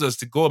God gives us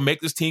to go and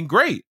make this team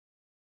great.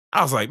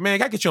 I was like, man,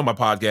 can I get you on my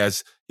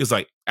podcast? He was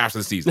like, after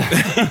the season.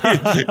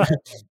 I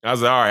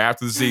was like, all right,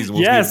 after the season.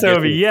 Yes,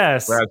 Ovi,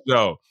 yes. Let's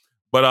go.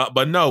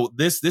 But no,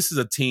 this is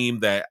a team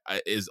that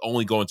is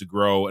only going to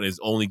grow and is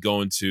only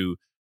going to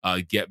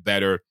get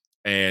better.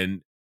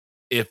 And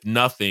if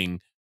nothing,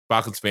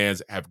 Falcons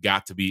fans have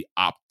got to be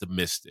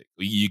optimistic.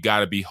 You got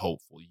to be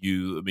hopeful.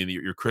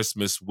 Your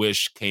Christmas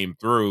wish came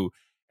through,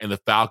 and the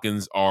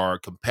Falcons are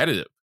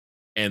competitive.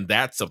 And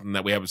that's something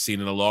that we haven't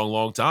seen in a long,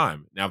 long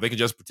time. Now, if they can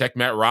just protect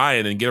Matt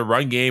Ryan and get a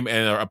run game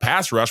and a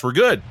pass rush, we're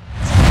good.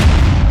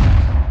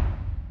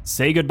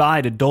 Say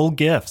goodbye to dull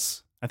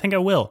gifts. I think I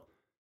will.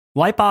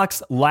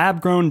 Lightbox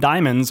lab-grown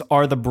diamonds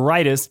are the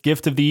brightest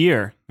gift of the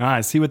year.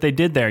 I see what they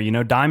did there.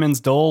 Diamonds,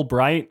 dull,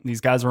 bright.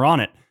 These guys are on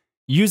it.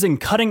 Using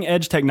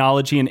cutting-edge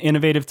technology and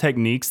innovative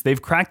techniques,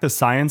 they've cracked the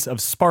science of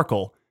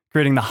sparkle,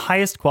 creating the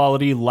highest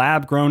quality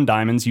lab-grown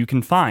diamonds you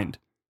can find.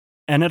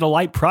 And at a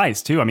light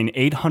price, too.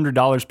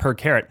 $800 per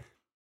carat.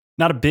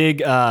 Not a big,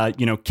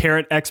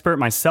 carat expert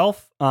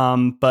myself,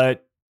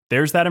 but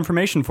there's that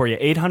information for you.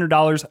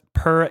 $800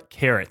 per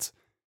carat.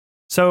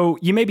 So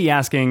you may be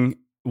asking,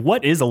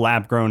 what is a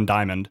lab-grown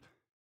diamond?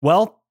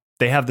 Well,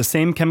 they have the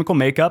same chemical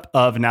makeup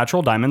of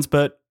natural diamonds,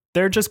 but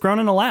they're just grown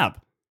in a lab.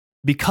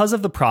 Because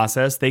of the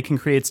process, they can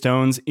create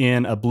stones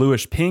in a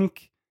bluish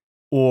pink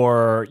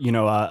or,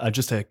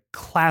 just a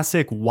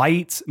classic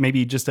white,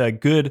 maybe just a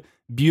good,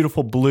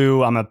 beautiful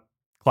blue. I'm a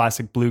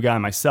classic blue guy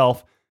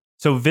myself.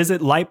 So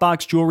visit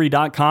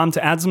lightboxjewelry.com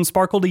to add some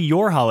sparkle to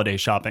your holiday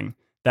shopping.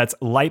 That's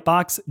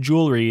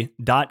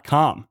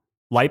lightboxjewelry.com.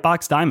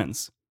 Lightbox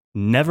Diamonds.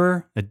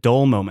 Never a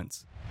dull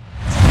moment.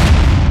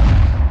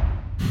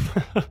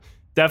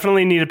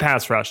 Definitely need a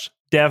pass rush.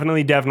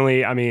 Definitely.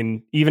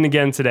 Even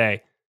again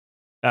today.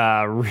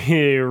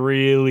 Really,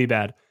 really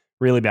bad.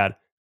 Really bad.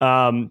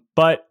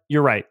 But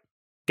you're right.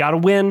 Gotta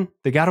win.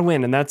 They gotta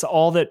win. And that's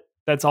all that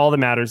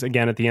matters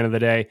again at the end of the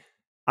day.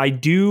 I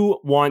do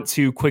want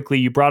to quickly,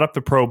 you brought up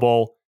the Pro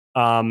Bowl.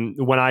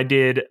 When I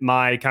did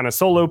my kind of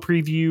solo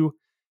preview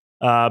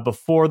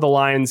before the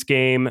Lions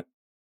game,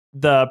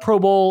 the Pro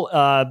Bowl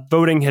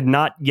voting had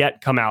not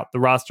yet come out.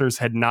 The rosters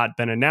had not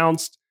been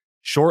announced.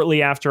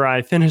 Shortly after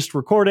I finished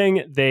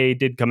recording, they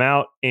did come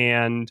out,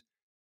 and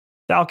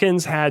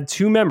Falcons had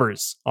 2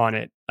 members on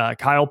it.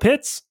 Kyle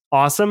Pitts,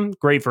 awesome,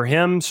 great for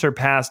him,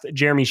 surpassed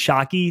Jeremy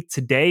Shockey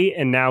today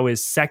and now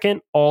is second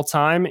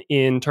all-time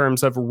in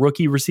terms of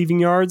rookie receiving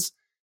yards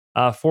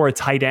for a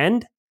tight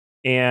end,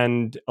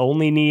 and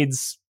only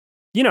needs,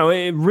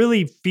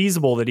 really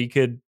feasible that he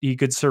could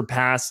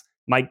surpass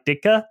Mike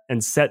Ditka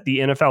and set the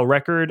NFL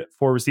record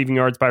for receiving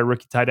yards by a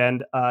rookie tight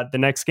end the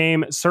next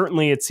game.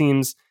 Certainly, it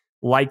seems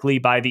likely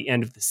by the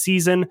end of the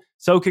season.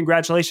 So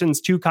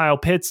congratulations to Kyle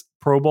Pitts,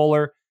 Pro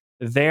Bowler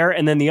there.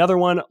 And then the other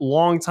one,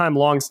 longtime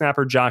long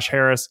snapper Josh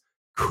Harris.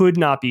 Could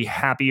not be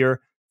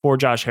happier for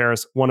Josh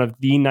Harris. One of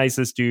the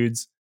nicest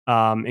dudes,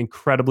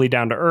 incredibly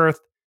down to earth.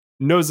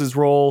 Knows his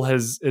role,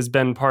 has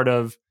been part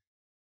of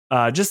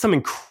just some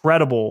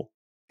incredible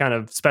kind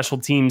of special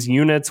teams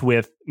units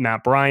with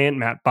Matt Bryant,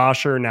 Matt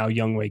Bosher, now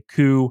Younghoe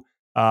Koo.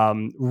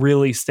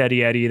 Really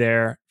steady Eddie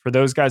there for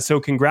those guys.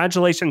 So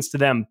congratulations to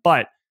them.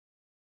 But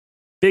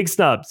big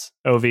snubs,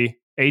 Ovi.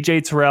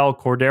 AJ Terrell,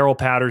 Cordero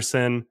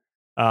Patterson,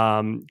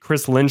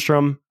 Chris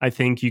Lindstrom. I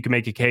think you can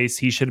make a case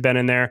he should have been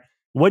in there.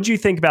 What do you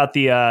think about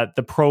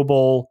the Pro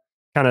Bowl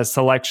kind of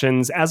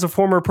selections as a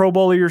former Pro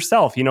Bowler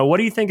yourself? What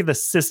do you think of the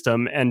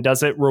system, and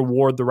does it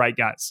reward the right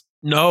guys?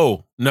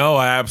 No,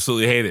 I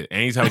absolutely hate it.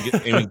 Anytime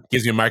anyone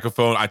gives me a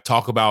microphone, I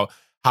talk about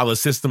how the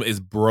system is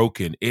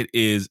broken. It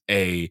is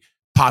a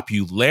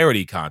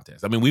popularity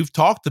contest. We've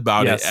talked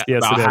about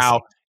about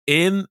how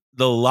in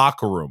the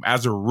locker room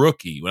as a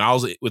rookie, when I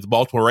was with the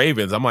Baltimore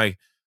Ravens, I'm like,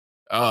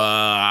 who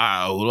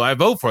do I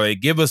vote for? They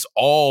give us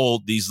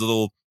all these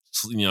little,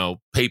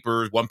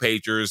 papers,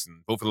 one-pagers,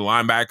 and vote for the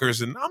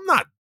linebackers, and I'm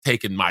not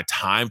taking my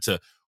time to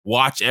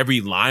watch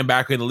every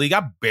linebacker in the league.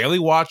 I barely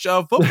watch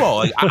football.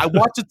 Like I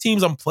watch the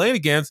teams I'm playing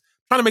against,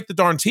 trying to make the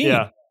darn team.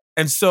 Yeah.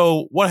 And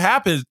so what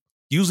happens?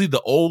 Usually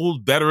the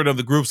old veteran of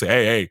the group say,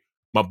 "Hey,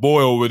 my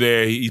boy over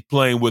there, he's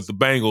playing with the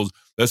Bengals.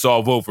 Let's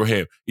all vote for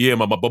him. Yeah,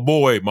 my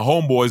boy, my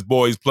homeboy's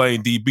boy is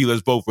playing DB.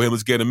 Let's vote for him.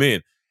 Let's get him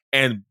in."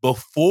 And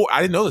before,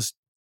 I didn't know this,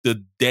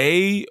 the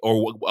day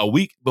or a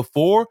week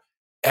before,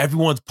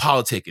 everyone's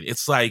politicking.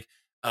 It's like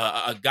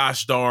a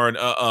gosh darn,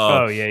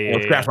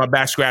 scratch my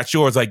back, scratch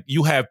yours. Like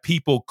you have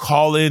people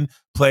calling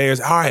players.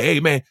 All right,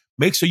 hey man,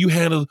 make sure you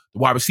handle the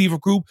wide receiver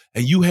group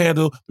and you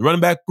handle the running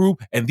back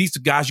group, and these are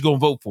the guys you're gonna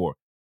vote for.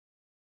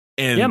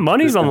 And yeah,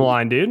 money's on the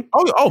line, dude.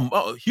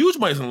 Oh, huge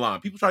money's on the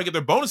line. People try to get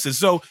their bonuses.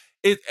 So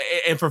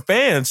and for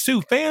fans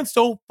too, fans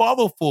don't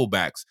follow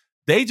fullbacks.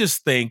 They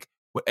just think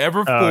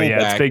whatever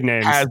fullback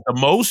has the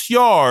most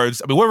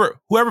yards.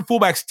 Whoever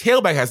fullback's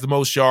tailback has the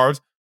most yards.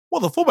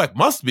 Well, the fullback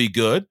must be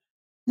good.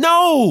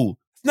 No,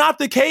 it's not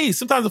the case.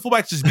 Sometimes the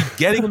fullbacks just be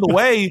getting in the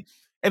way,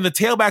 and the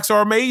tailbacks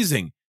are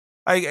amazing.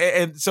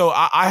 And so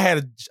I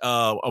had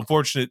an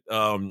unfortunate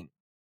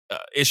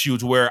issue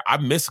to where I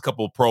missed a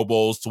couple of Pro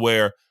Bowls to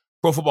where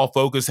Pro Football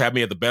Focus had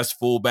me at the best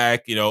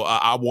fullback.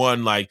 I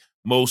won like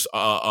most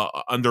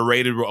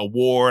underrated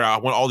award. I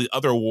won all the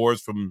other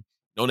awards from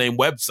no-name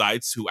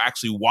websites who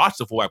actually watch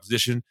the fullback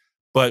position,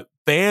 but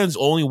fans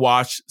only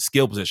watch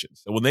skill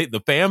positions. And when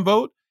the fan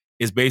vote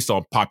is based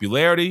on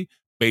popularity,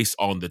 based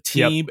on the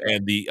team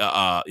and the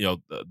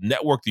the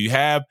network that you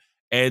have,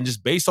 and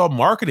just based on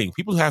marketing.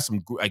 People have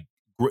some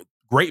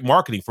great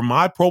marketing. For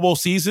my Pro Bowl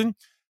season,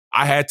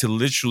 I had to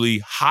literally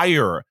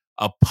hire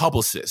a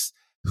publicist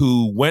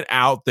who went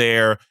out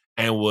there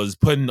and was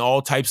putting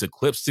all types of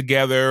clips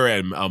together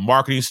and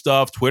marketing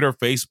stuff, Twitter,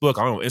 Facebook.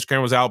 I don't know,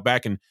 Instagram was out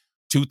back in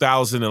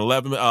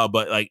 2011,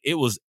 but like it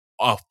was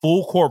a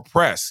full court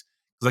press.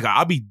 It's like,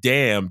 I'll be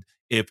damned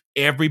if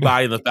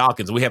everybody in the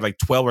Falcons, we had like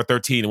 12 or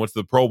 13 and went to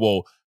the Pro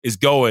Bowl, is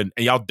going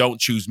and y'all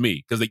don't choose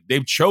me, because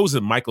they've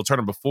chosen Michael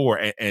Turner before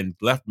and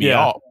left me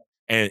off.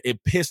 And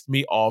it pissed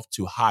me off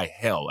to high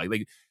hell. Like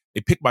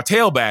they picked my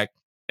tailback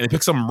and they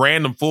picked some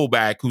random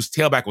fullback whose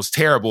tailback was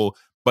terrible,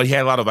 but he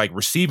had a lot of like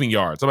receiving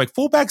yards. I'm like,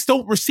 fullbacks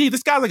don't receive.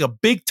 This guy's like a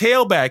big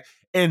tailback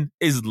and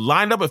is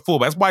lined up at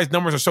fullback. That's why his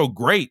numbers are so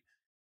great.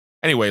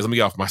 Anyways, let me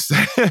get off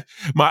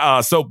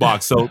my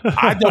soapbox. So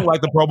I don't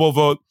like the Pro Bowl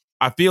vote.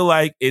 I feel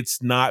like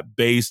it's not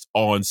based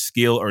on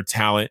skill or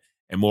talent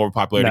and more of a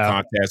popularity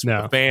contest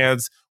with the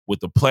fans, with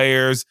the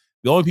players.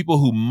 The only people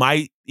who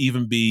might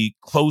even be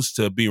close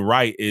to being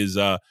right is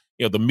the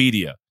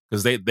media,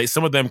 because they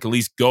some of them can at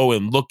least go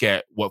and look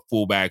at what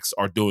fullbacks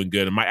are doing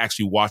good and might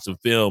actually watch some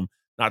film,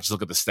 not just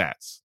look at the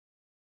stats.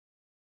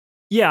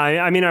 Yeah,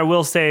 I mean, I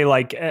will say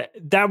like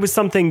that was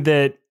something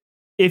that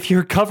if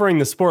you're covering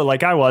the sport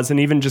like I was, and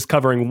even just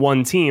covering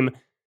one team,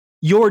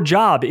 your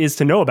job is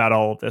to know about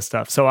all of this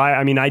stuff. So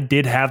I mean, I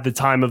did have the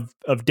time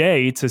of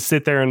day to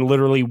sit there and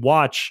literally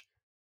watch.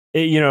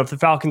 If the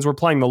Falcons were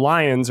playing the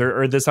Lions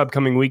or this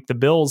upcoming week, the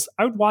Bills,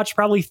 I would watch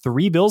probably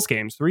 4 Bills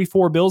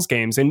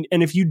games. And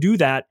if you do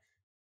that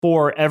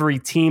for every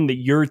team that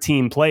your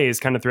team plays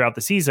kind of throughout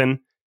the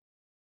season,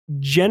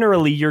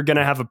 generally you're going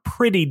to have a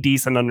pretty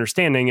decent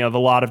understanding of a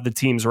lot of the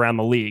teams around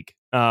the league,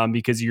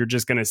 because you're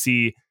just going to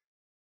see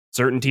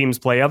certain teams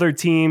play other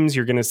teams.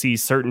 You're going to see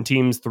certain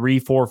teams 3,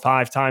 4,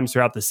 5 times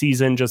throughout the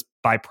season just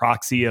by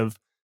proxy of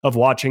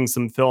watching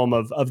some film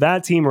of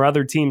that team or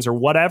other teams or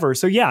whatever.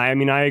 So yeah, I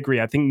mean, I agree.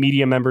 I think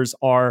media members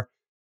are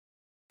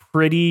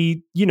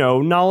pretty,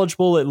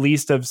 knowledgeable, at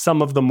least of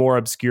some of the more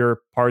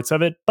obscure parts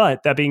of it.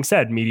 But that being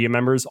said, media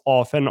members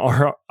often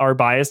are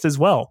biased as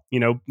well.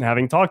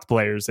 Having talked to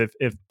players,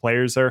 if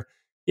players are,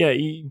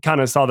 you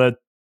kind of saw the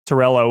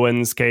Terrell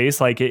Owens case,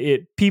 like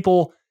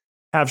people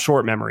have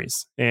short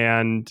memories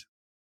and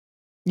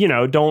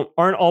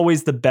aren't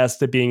always the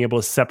best at being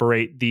able to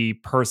separate the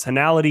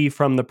personality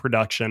from the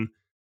production.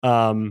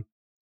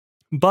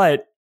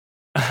 But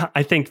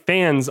I think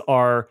fans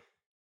are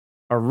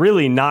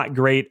really not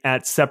great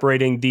at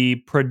separating the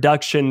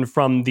production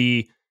from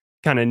the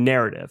kind of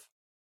narrative.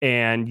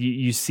 And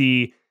you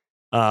see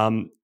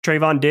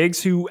Trayvon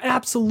Diggs, who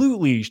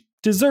absolutely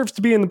deserves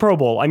to be in the Pro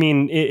Bowl. I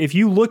mean, if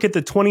you look at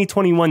the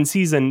 2021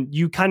 season,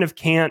 you kind of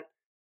can't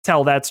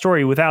tell that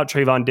story without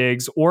Trayvon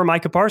Diggs or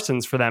Micah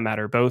Parsons, for that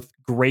matter. Both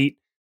great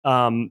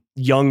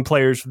young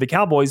players for the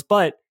Cowboys,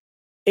 but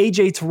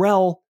AJ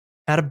Terrell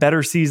had a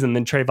better season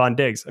than Trayvon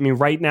Diggs. I mean,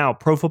 right now,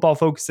 Pro Football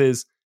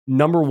Focus's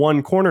number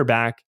 1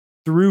 cornerback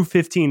through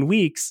 15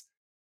 weeks,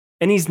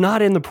 and he's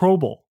not in the Pro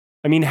Bowl.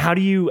 I mean, how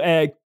do you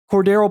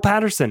Cordero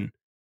Patterson,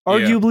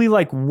 arguably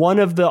like one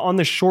of on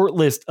the short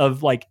list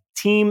of like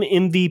team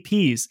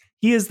MVPs.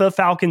 He is the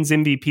Falcons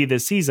MVP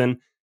this season.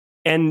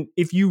 And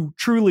if you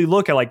truly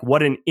look at like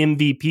what an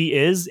MVP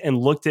is and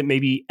looked at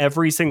maybe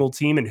every single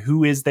team and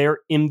who is their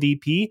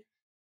MVP,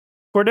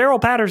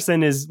 Cordero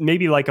Patterson is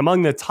maybe like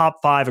among the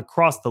top 5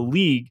 across the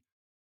league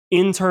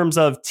in terms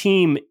of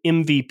team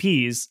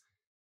MVPs.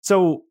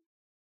 So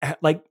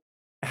like,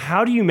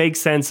 how do you make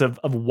sense of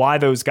why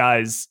those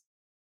guys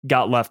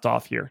got left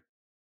off here?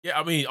 Yeah,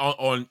 I mean,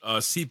 on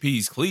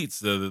CP's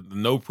cleats, the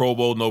no Pro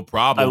Bowl, no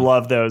problem. I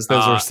love those.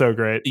 Those are so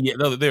great. Yeah,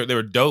 no, they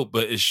were dope,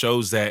 but it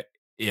shows that,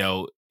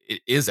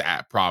 it is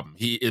a problem.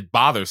 It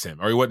bothers him,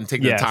 or he wasn't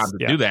taking the time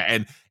to do that.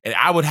 And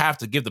I would have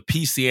to give the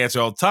PC answer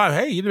all the time.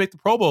 Hey, you didn't make the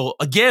Pro Bowl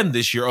again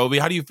this year, Obi.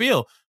 How do you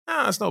feel?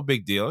 It's no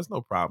big deal. It's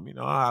no problem.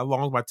 As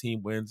long as my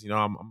team wins,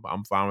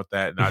 I'm fine with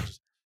that. And I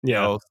just,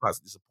 it's not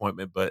a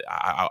disappointment, but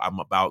I'm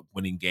about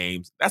winning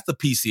games. That's the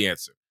PC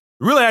answer.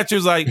 The real answer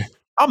is like,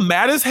 I'm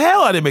mad as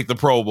hell I didn't make the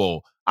Pro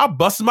Bowl. I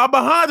busted my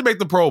behind to make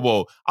the Pro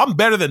Bowl. I'm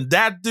better than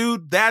that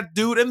dude,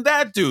 and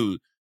that dude.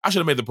 I should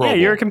have made the Pro Bowl.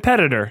 Yeah, you're a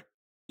competitor.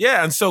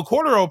 Yeah, and so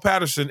Cordero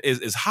Patterson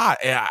is hot.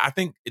 And I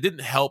think it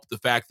didn't help the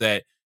fact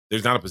that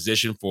there's not a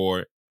position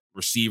for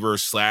receiver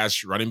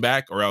 / running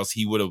back, or else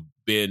he would have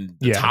been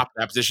the top of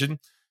that position.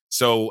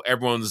 So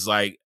everyone's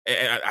like,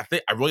 and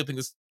I really think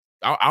this,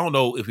 I don't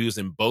know if he was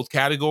in both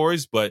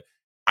categories, but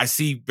I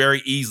see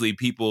very easily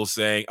people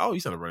saying, oh,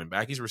 he's not a running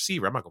back, he's a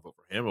receiver, I'm not going to vote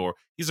for him. Or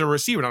he's a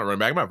receiver, not a running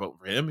back, I'm not voting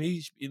for him.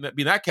 He should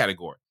be in that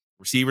category.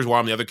 Receivers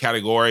want him in the other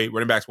category,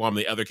 running backs want him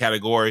in the other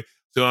category,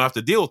 so you don't have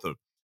to deal with them.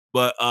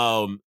 But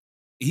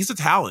he's a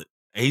talent.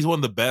 He's one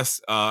of the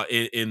best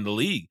in the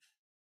league.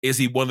 Is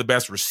he one of the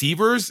best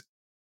receivers?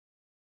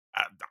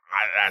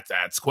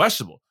 That's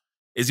questionable.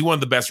 Is he one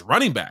of the best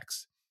running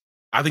backs?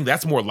 I think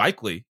that's more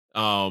likely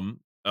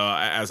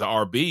as an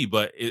RB.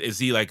 But is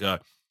he like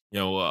a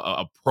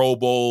Pro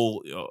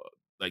Bowl,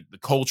 like the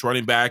Colts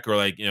running back, or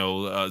like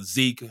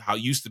Zeke, how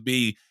it used to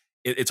be?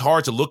 It's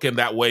hard to look at him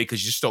that way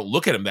because you just don't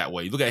look at him that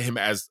way. You look at him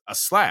as a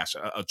slash,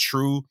 a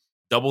true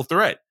double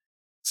threat.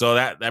 So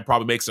that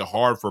probably makes it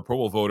hard for Pro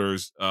Bowl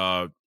voters,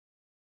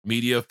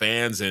 media,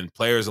 fans, and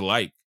players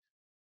alike.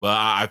 But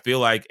I feel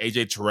like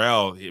AJ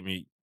Terrell, I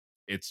mean,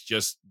 it's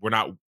just we're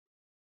not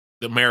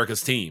the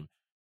America's team.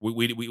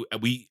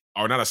 We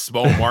are not a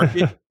small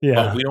market,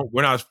 but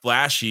we're not as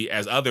flashy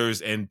as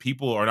others, and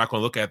people are not going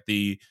to look at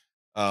the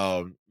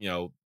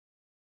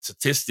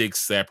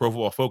statistics that Pro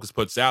Football Focus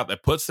puts out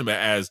that puts him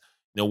as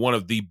one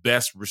of the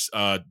best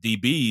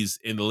DBs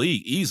in the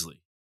league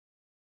easily.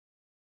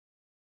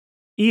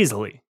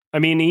 I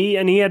mean, he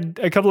had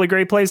a couple of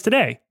great plays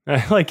today.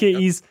 But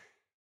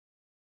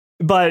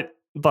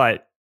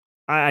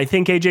I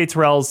think AJ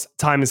Terrell's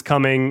time is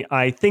coming.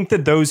 I think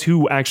that those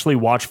who actually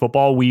watch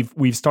football,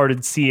 we've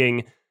started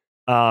seeing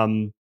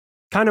kind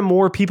of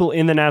more people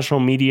in the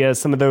national media,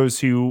 some of those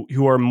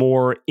who are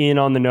more in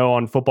on the know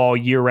on football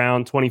year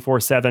round,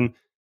 24/7,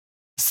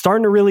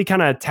 starting to really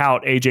kind of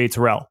tout AJ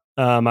Terrell.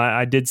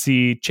 I did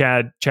see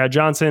Chad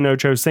Johnson,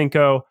 Ocho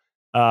Cinco,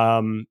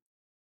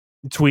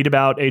 tweet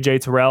about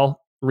AJ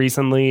Terrell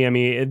recently. I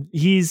mean,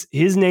 his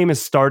name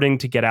is starting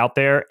to get out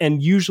there,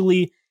 and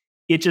usually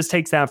it just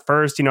takes that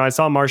first. I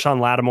saw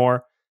Marshawn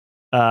Lattimore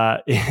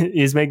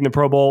is making the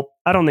Pro Bowl.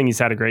 I don't think he's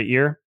had a great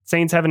year.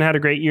 Saints haven't had a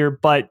great year,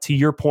 but to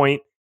your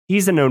point,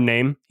 he's a known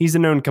name. He's a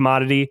known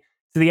commodity.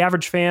 To the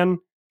average fan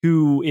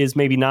who is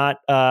maybe not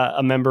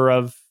a member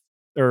of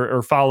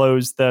or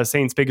follows the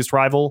Saints' biggest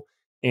rival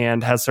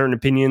and has certain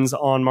opinions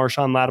on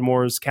Marshawn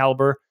Lattimore's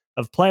caliber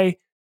of play,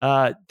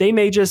 they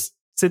may just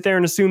sit there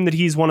and assume that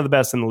he's one of the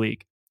best in the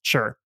league.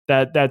 Sure,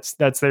 that's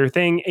their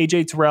thing.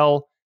 AJ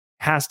Terrell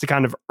has to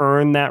kind of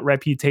earn that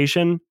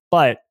reputation,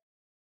 but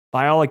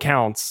by all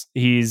accounts,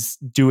 he's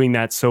doing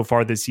that so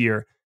far this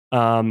year.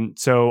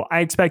 So I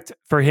expect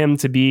for him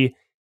to be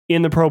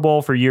in the Pro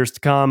Bowl for years to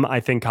come. I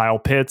think Kyle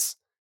Pitts,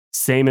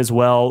 same as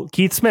well.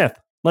 Keith Smith,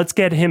 let's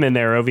get him in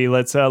there, Ovi.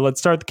 Let's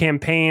start the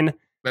campaign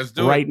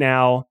right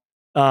now.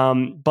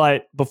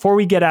 But before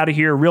we get out of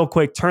here, real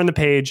quick, turn the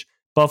page.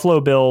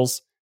 Buffalo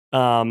Bills.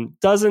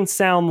 Doesn't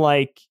sound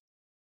like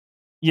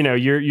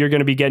you're going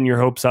to be getting your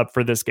hopes up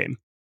for this game.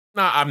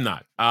 No, I'm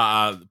not.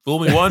 Fool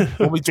me once,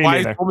 fool me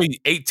twice, fool me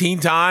 18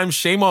 times.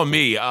 Shame on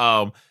me.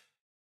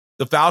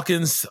 The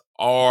Falcons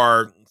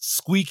are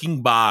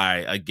squeaking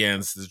by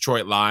against the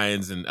Detroit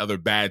Lions and other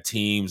bad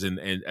teams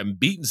and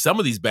beating some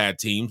of these bad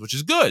teams, which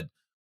is good.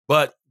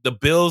 But the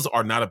Bills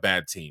are not a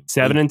bad team.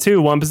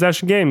 7-2, one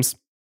possession games.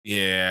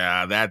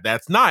 Yeah,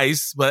 that's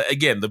nice. But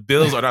again, the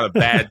Bills are not a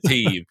bad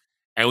team.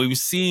 And we've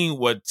seen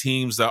what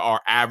teams that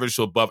are average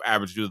to above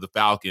average do to the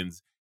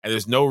Falcons. And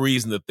there's no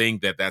reason to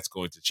think that that's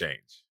going to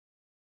change.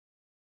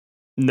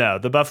 No,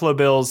 the Buffalo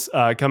Bills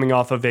coming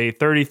off of a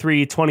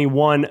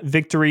 33-21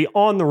 victory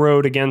on the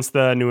road against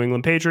the New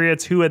England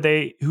Patriots, who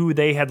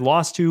they had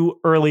lost to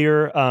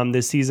earlier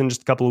this season,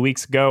 just a couple of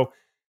weeks ago.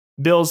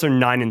 Bills are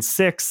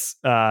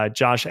 9-6.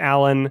 Josh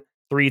Allen,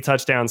 3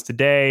 touchdowns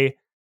today.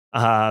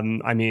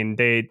 I mean,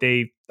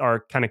 they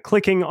are kind of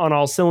clicking on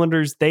all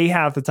cylinders. They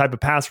have the type of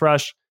pass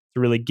rush to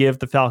really give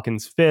the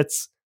Falcons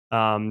fits.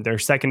 Their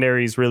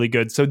secondary is really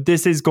good. So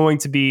this is going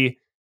to be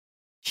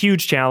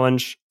huge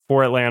challenge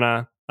for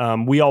Atlanta.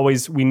 We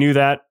knew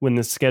that when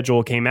the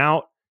schedule came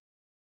out,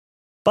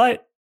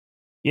 but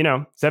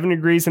 7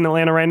 degrees in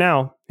Atlanta right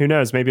now. Who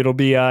knows? Maybe it'll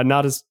be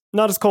not as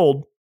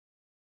cold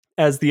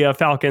as the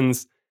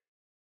Falcons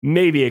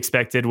maybe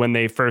expected when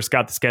they first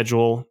got the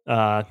schedule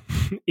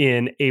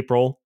in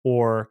April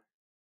or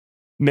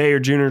May or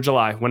June or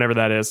July, whenever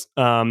that is.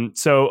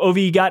 So,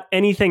 Ovi, you got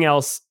anything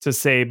else to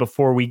say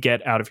before we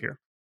get out of here?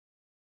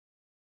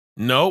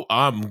 No,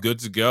 I'm good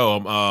to go.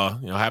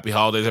 I'm happy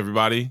holidays,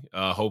 everybody.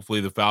 Hopefully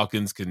the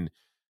Falcons can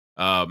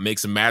make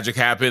some magic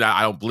happen.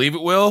 I don't believe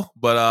it will,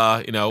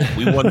 but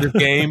we won this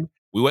game.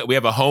 We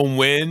have a home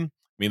win. I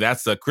mean,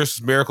 that's a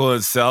Christmas miracle in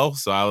itself.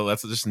 So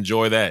let's just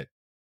enjoy that.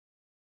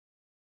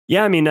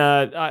 Yeah, I mean,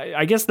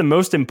 I guess the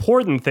most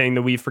important thing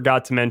that we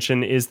forgot to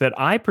mention is that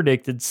I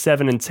predicted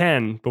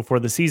 7-10 before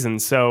the season.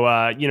 So,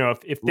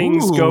 if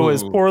things go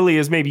as poorly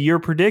as maybe you're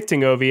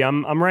predicting, Ovi,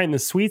 I'm right in the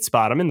sweet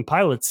spot. I'm in the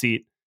pilot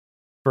seat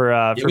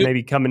for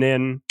maybe coming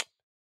in.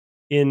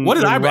 What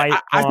did I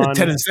bet? I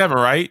said 10-7,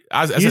 right?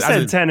 You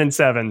said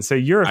 10-7, so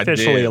you're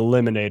officially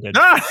eliminated.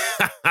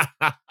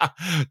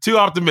 Too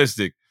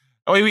optimistic.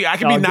 Oh, wait, I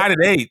can be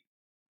 9-8.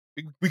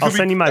 I'll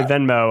send you my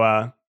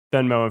Venmo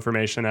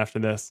information after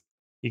this.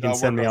 You can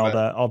send me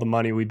all the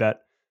money we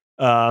bet.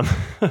 No,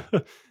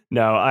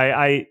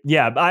 I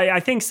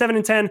think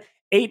 7-10,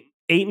 8-9,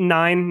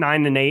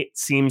 9-8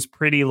 seems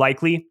pretty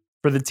likely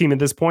for the team at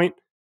this point.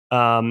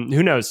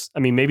 Who knows? I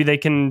mean, maybe they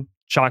can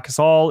shock us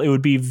all. It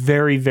would be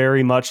very,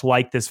 very much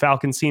like this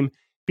Falcons team.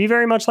 be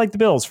very much like the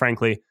Bills,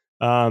 frankly,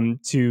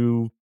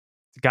 to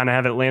kind of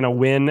have Atlanta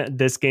win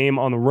this game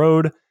on the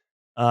road.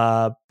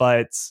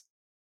 But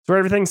where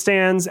everything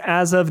stands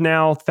as of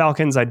now,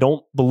 Falcons, I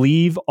don't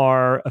believe,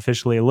 are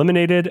officially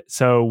eliminated.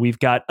 So we've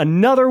got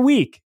another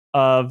week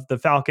of the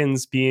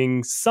Falcons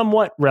being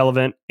somewhat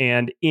relevant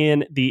and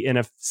in the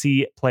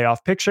NFC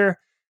playoff picture.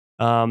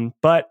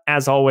 But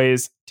as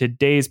always,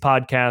 today's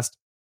podcast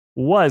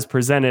was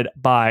presented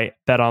by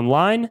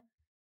BetOnline.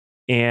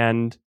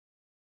 And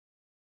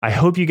I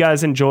hope you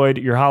guys enjoyed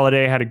your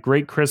holiday, had a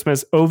great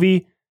Christmas.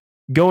 Ovi,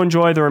 go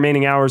enjoy the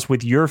remaining hours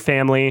with your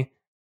family.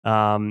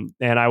 And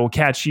I will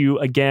catch you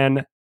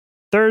again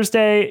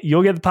Thursday.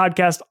 You'll get the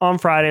podcast on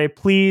Friday.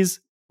 Please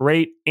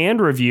rate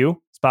and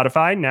review.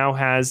 Spotify now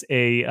has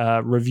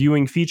a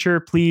reviewing feature.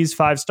 Please,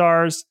 5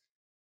 stars.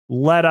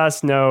 Let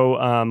us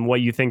know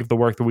what you think of the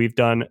work that we've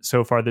done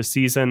so far this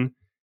season.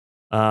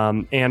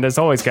 And as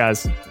always,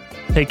 guys,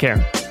 take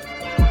care.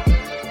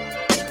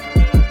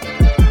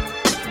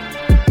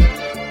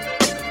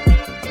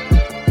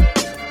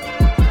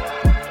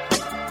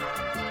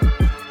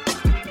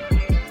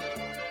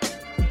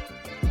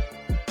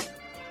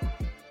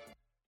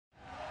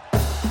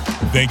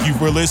 Thank you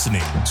for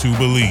listening to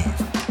Believe.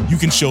 You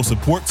can show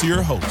support to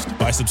your host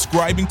by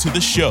subscribing to the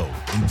show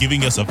and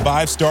giving us a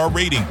 5-star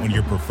rating on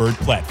your preferred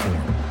platform.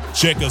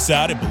 Check us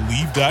out at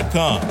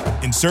Believe.com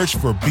and search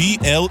for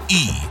BLEAV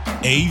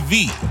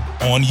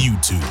on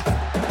YouTube.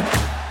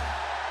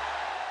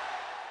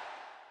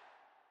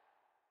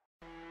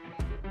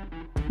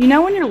 You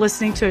know when you're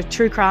listening to a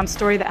true crime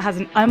story that has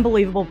an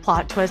unbelievable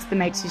plot twist that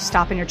makes you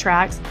stop in your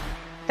tracks?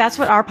 That's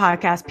what our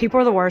podcast, People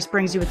Are the Worst,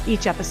 brings you with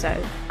each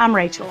episode. I'm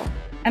Rachel.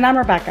 And I'm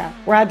Rebecca.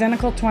 We're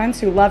identical twins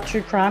who love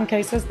true crime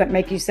cases that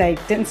make you say,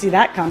 didn't see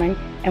that coming,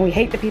 and we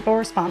hate the people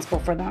responsible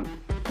for them.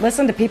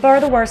 Listen to People Are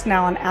the Worst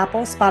now on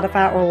Apple,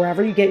 Spotify, or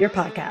wherever you get your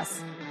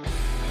podcasts.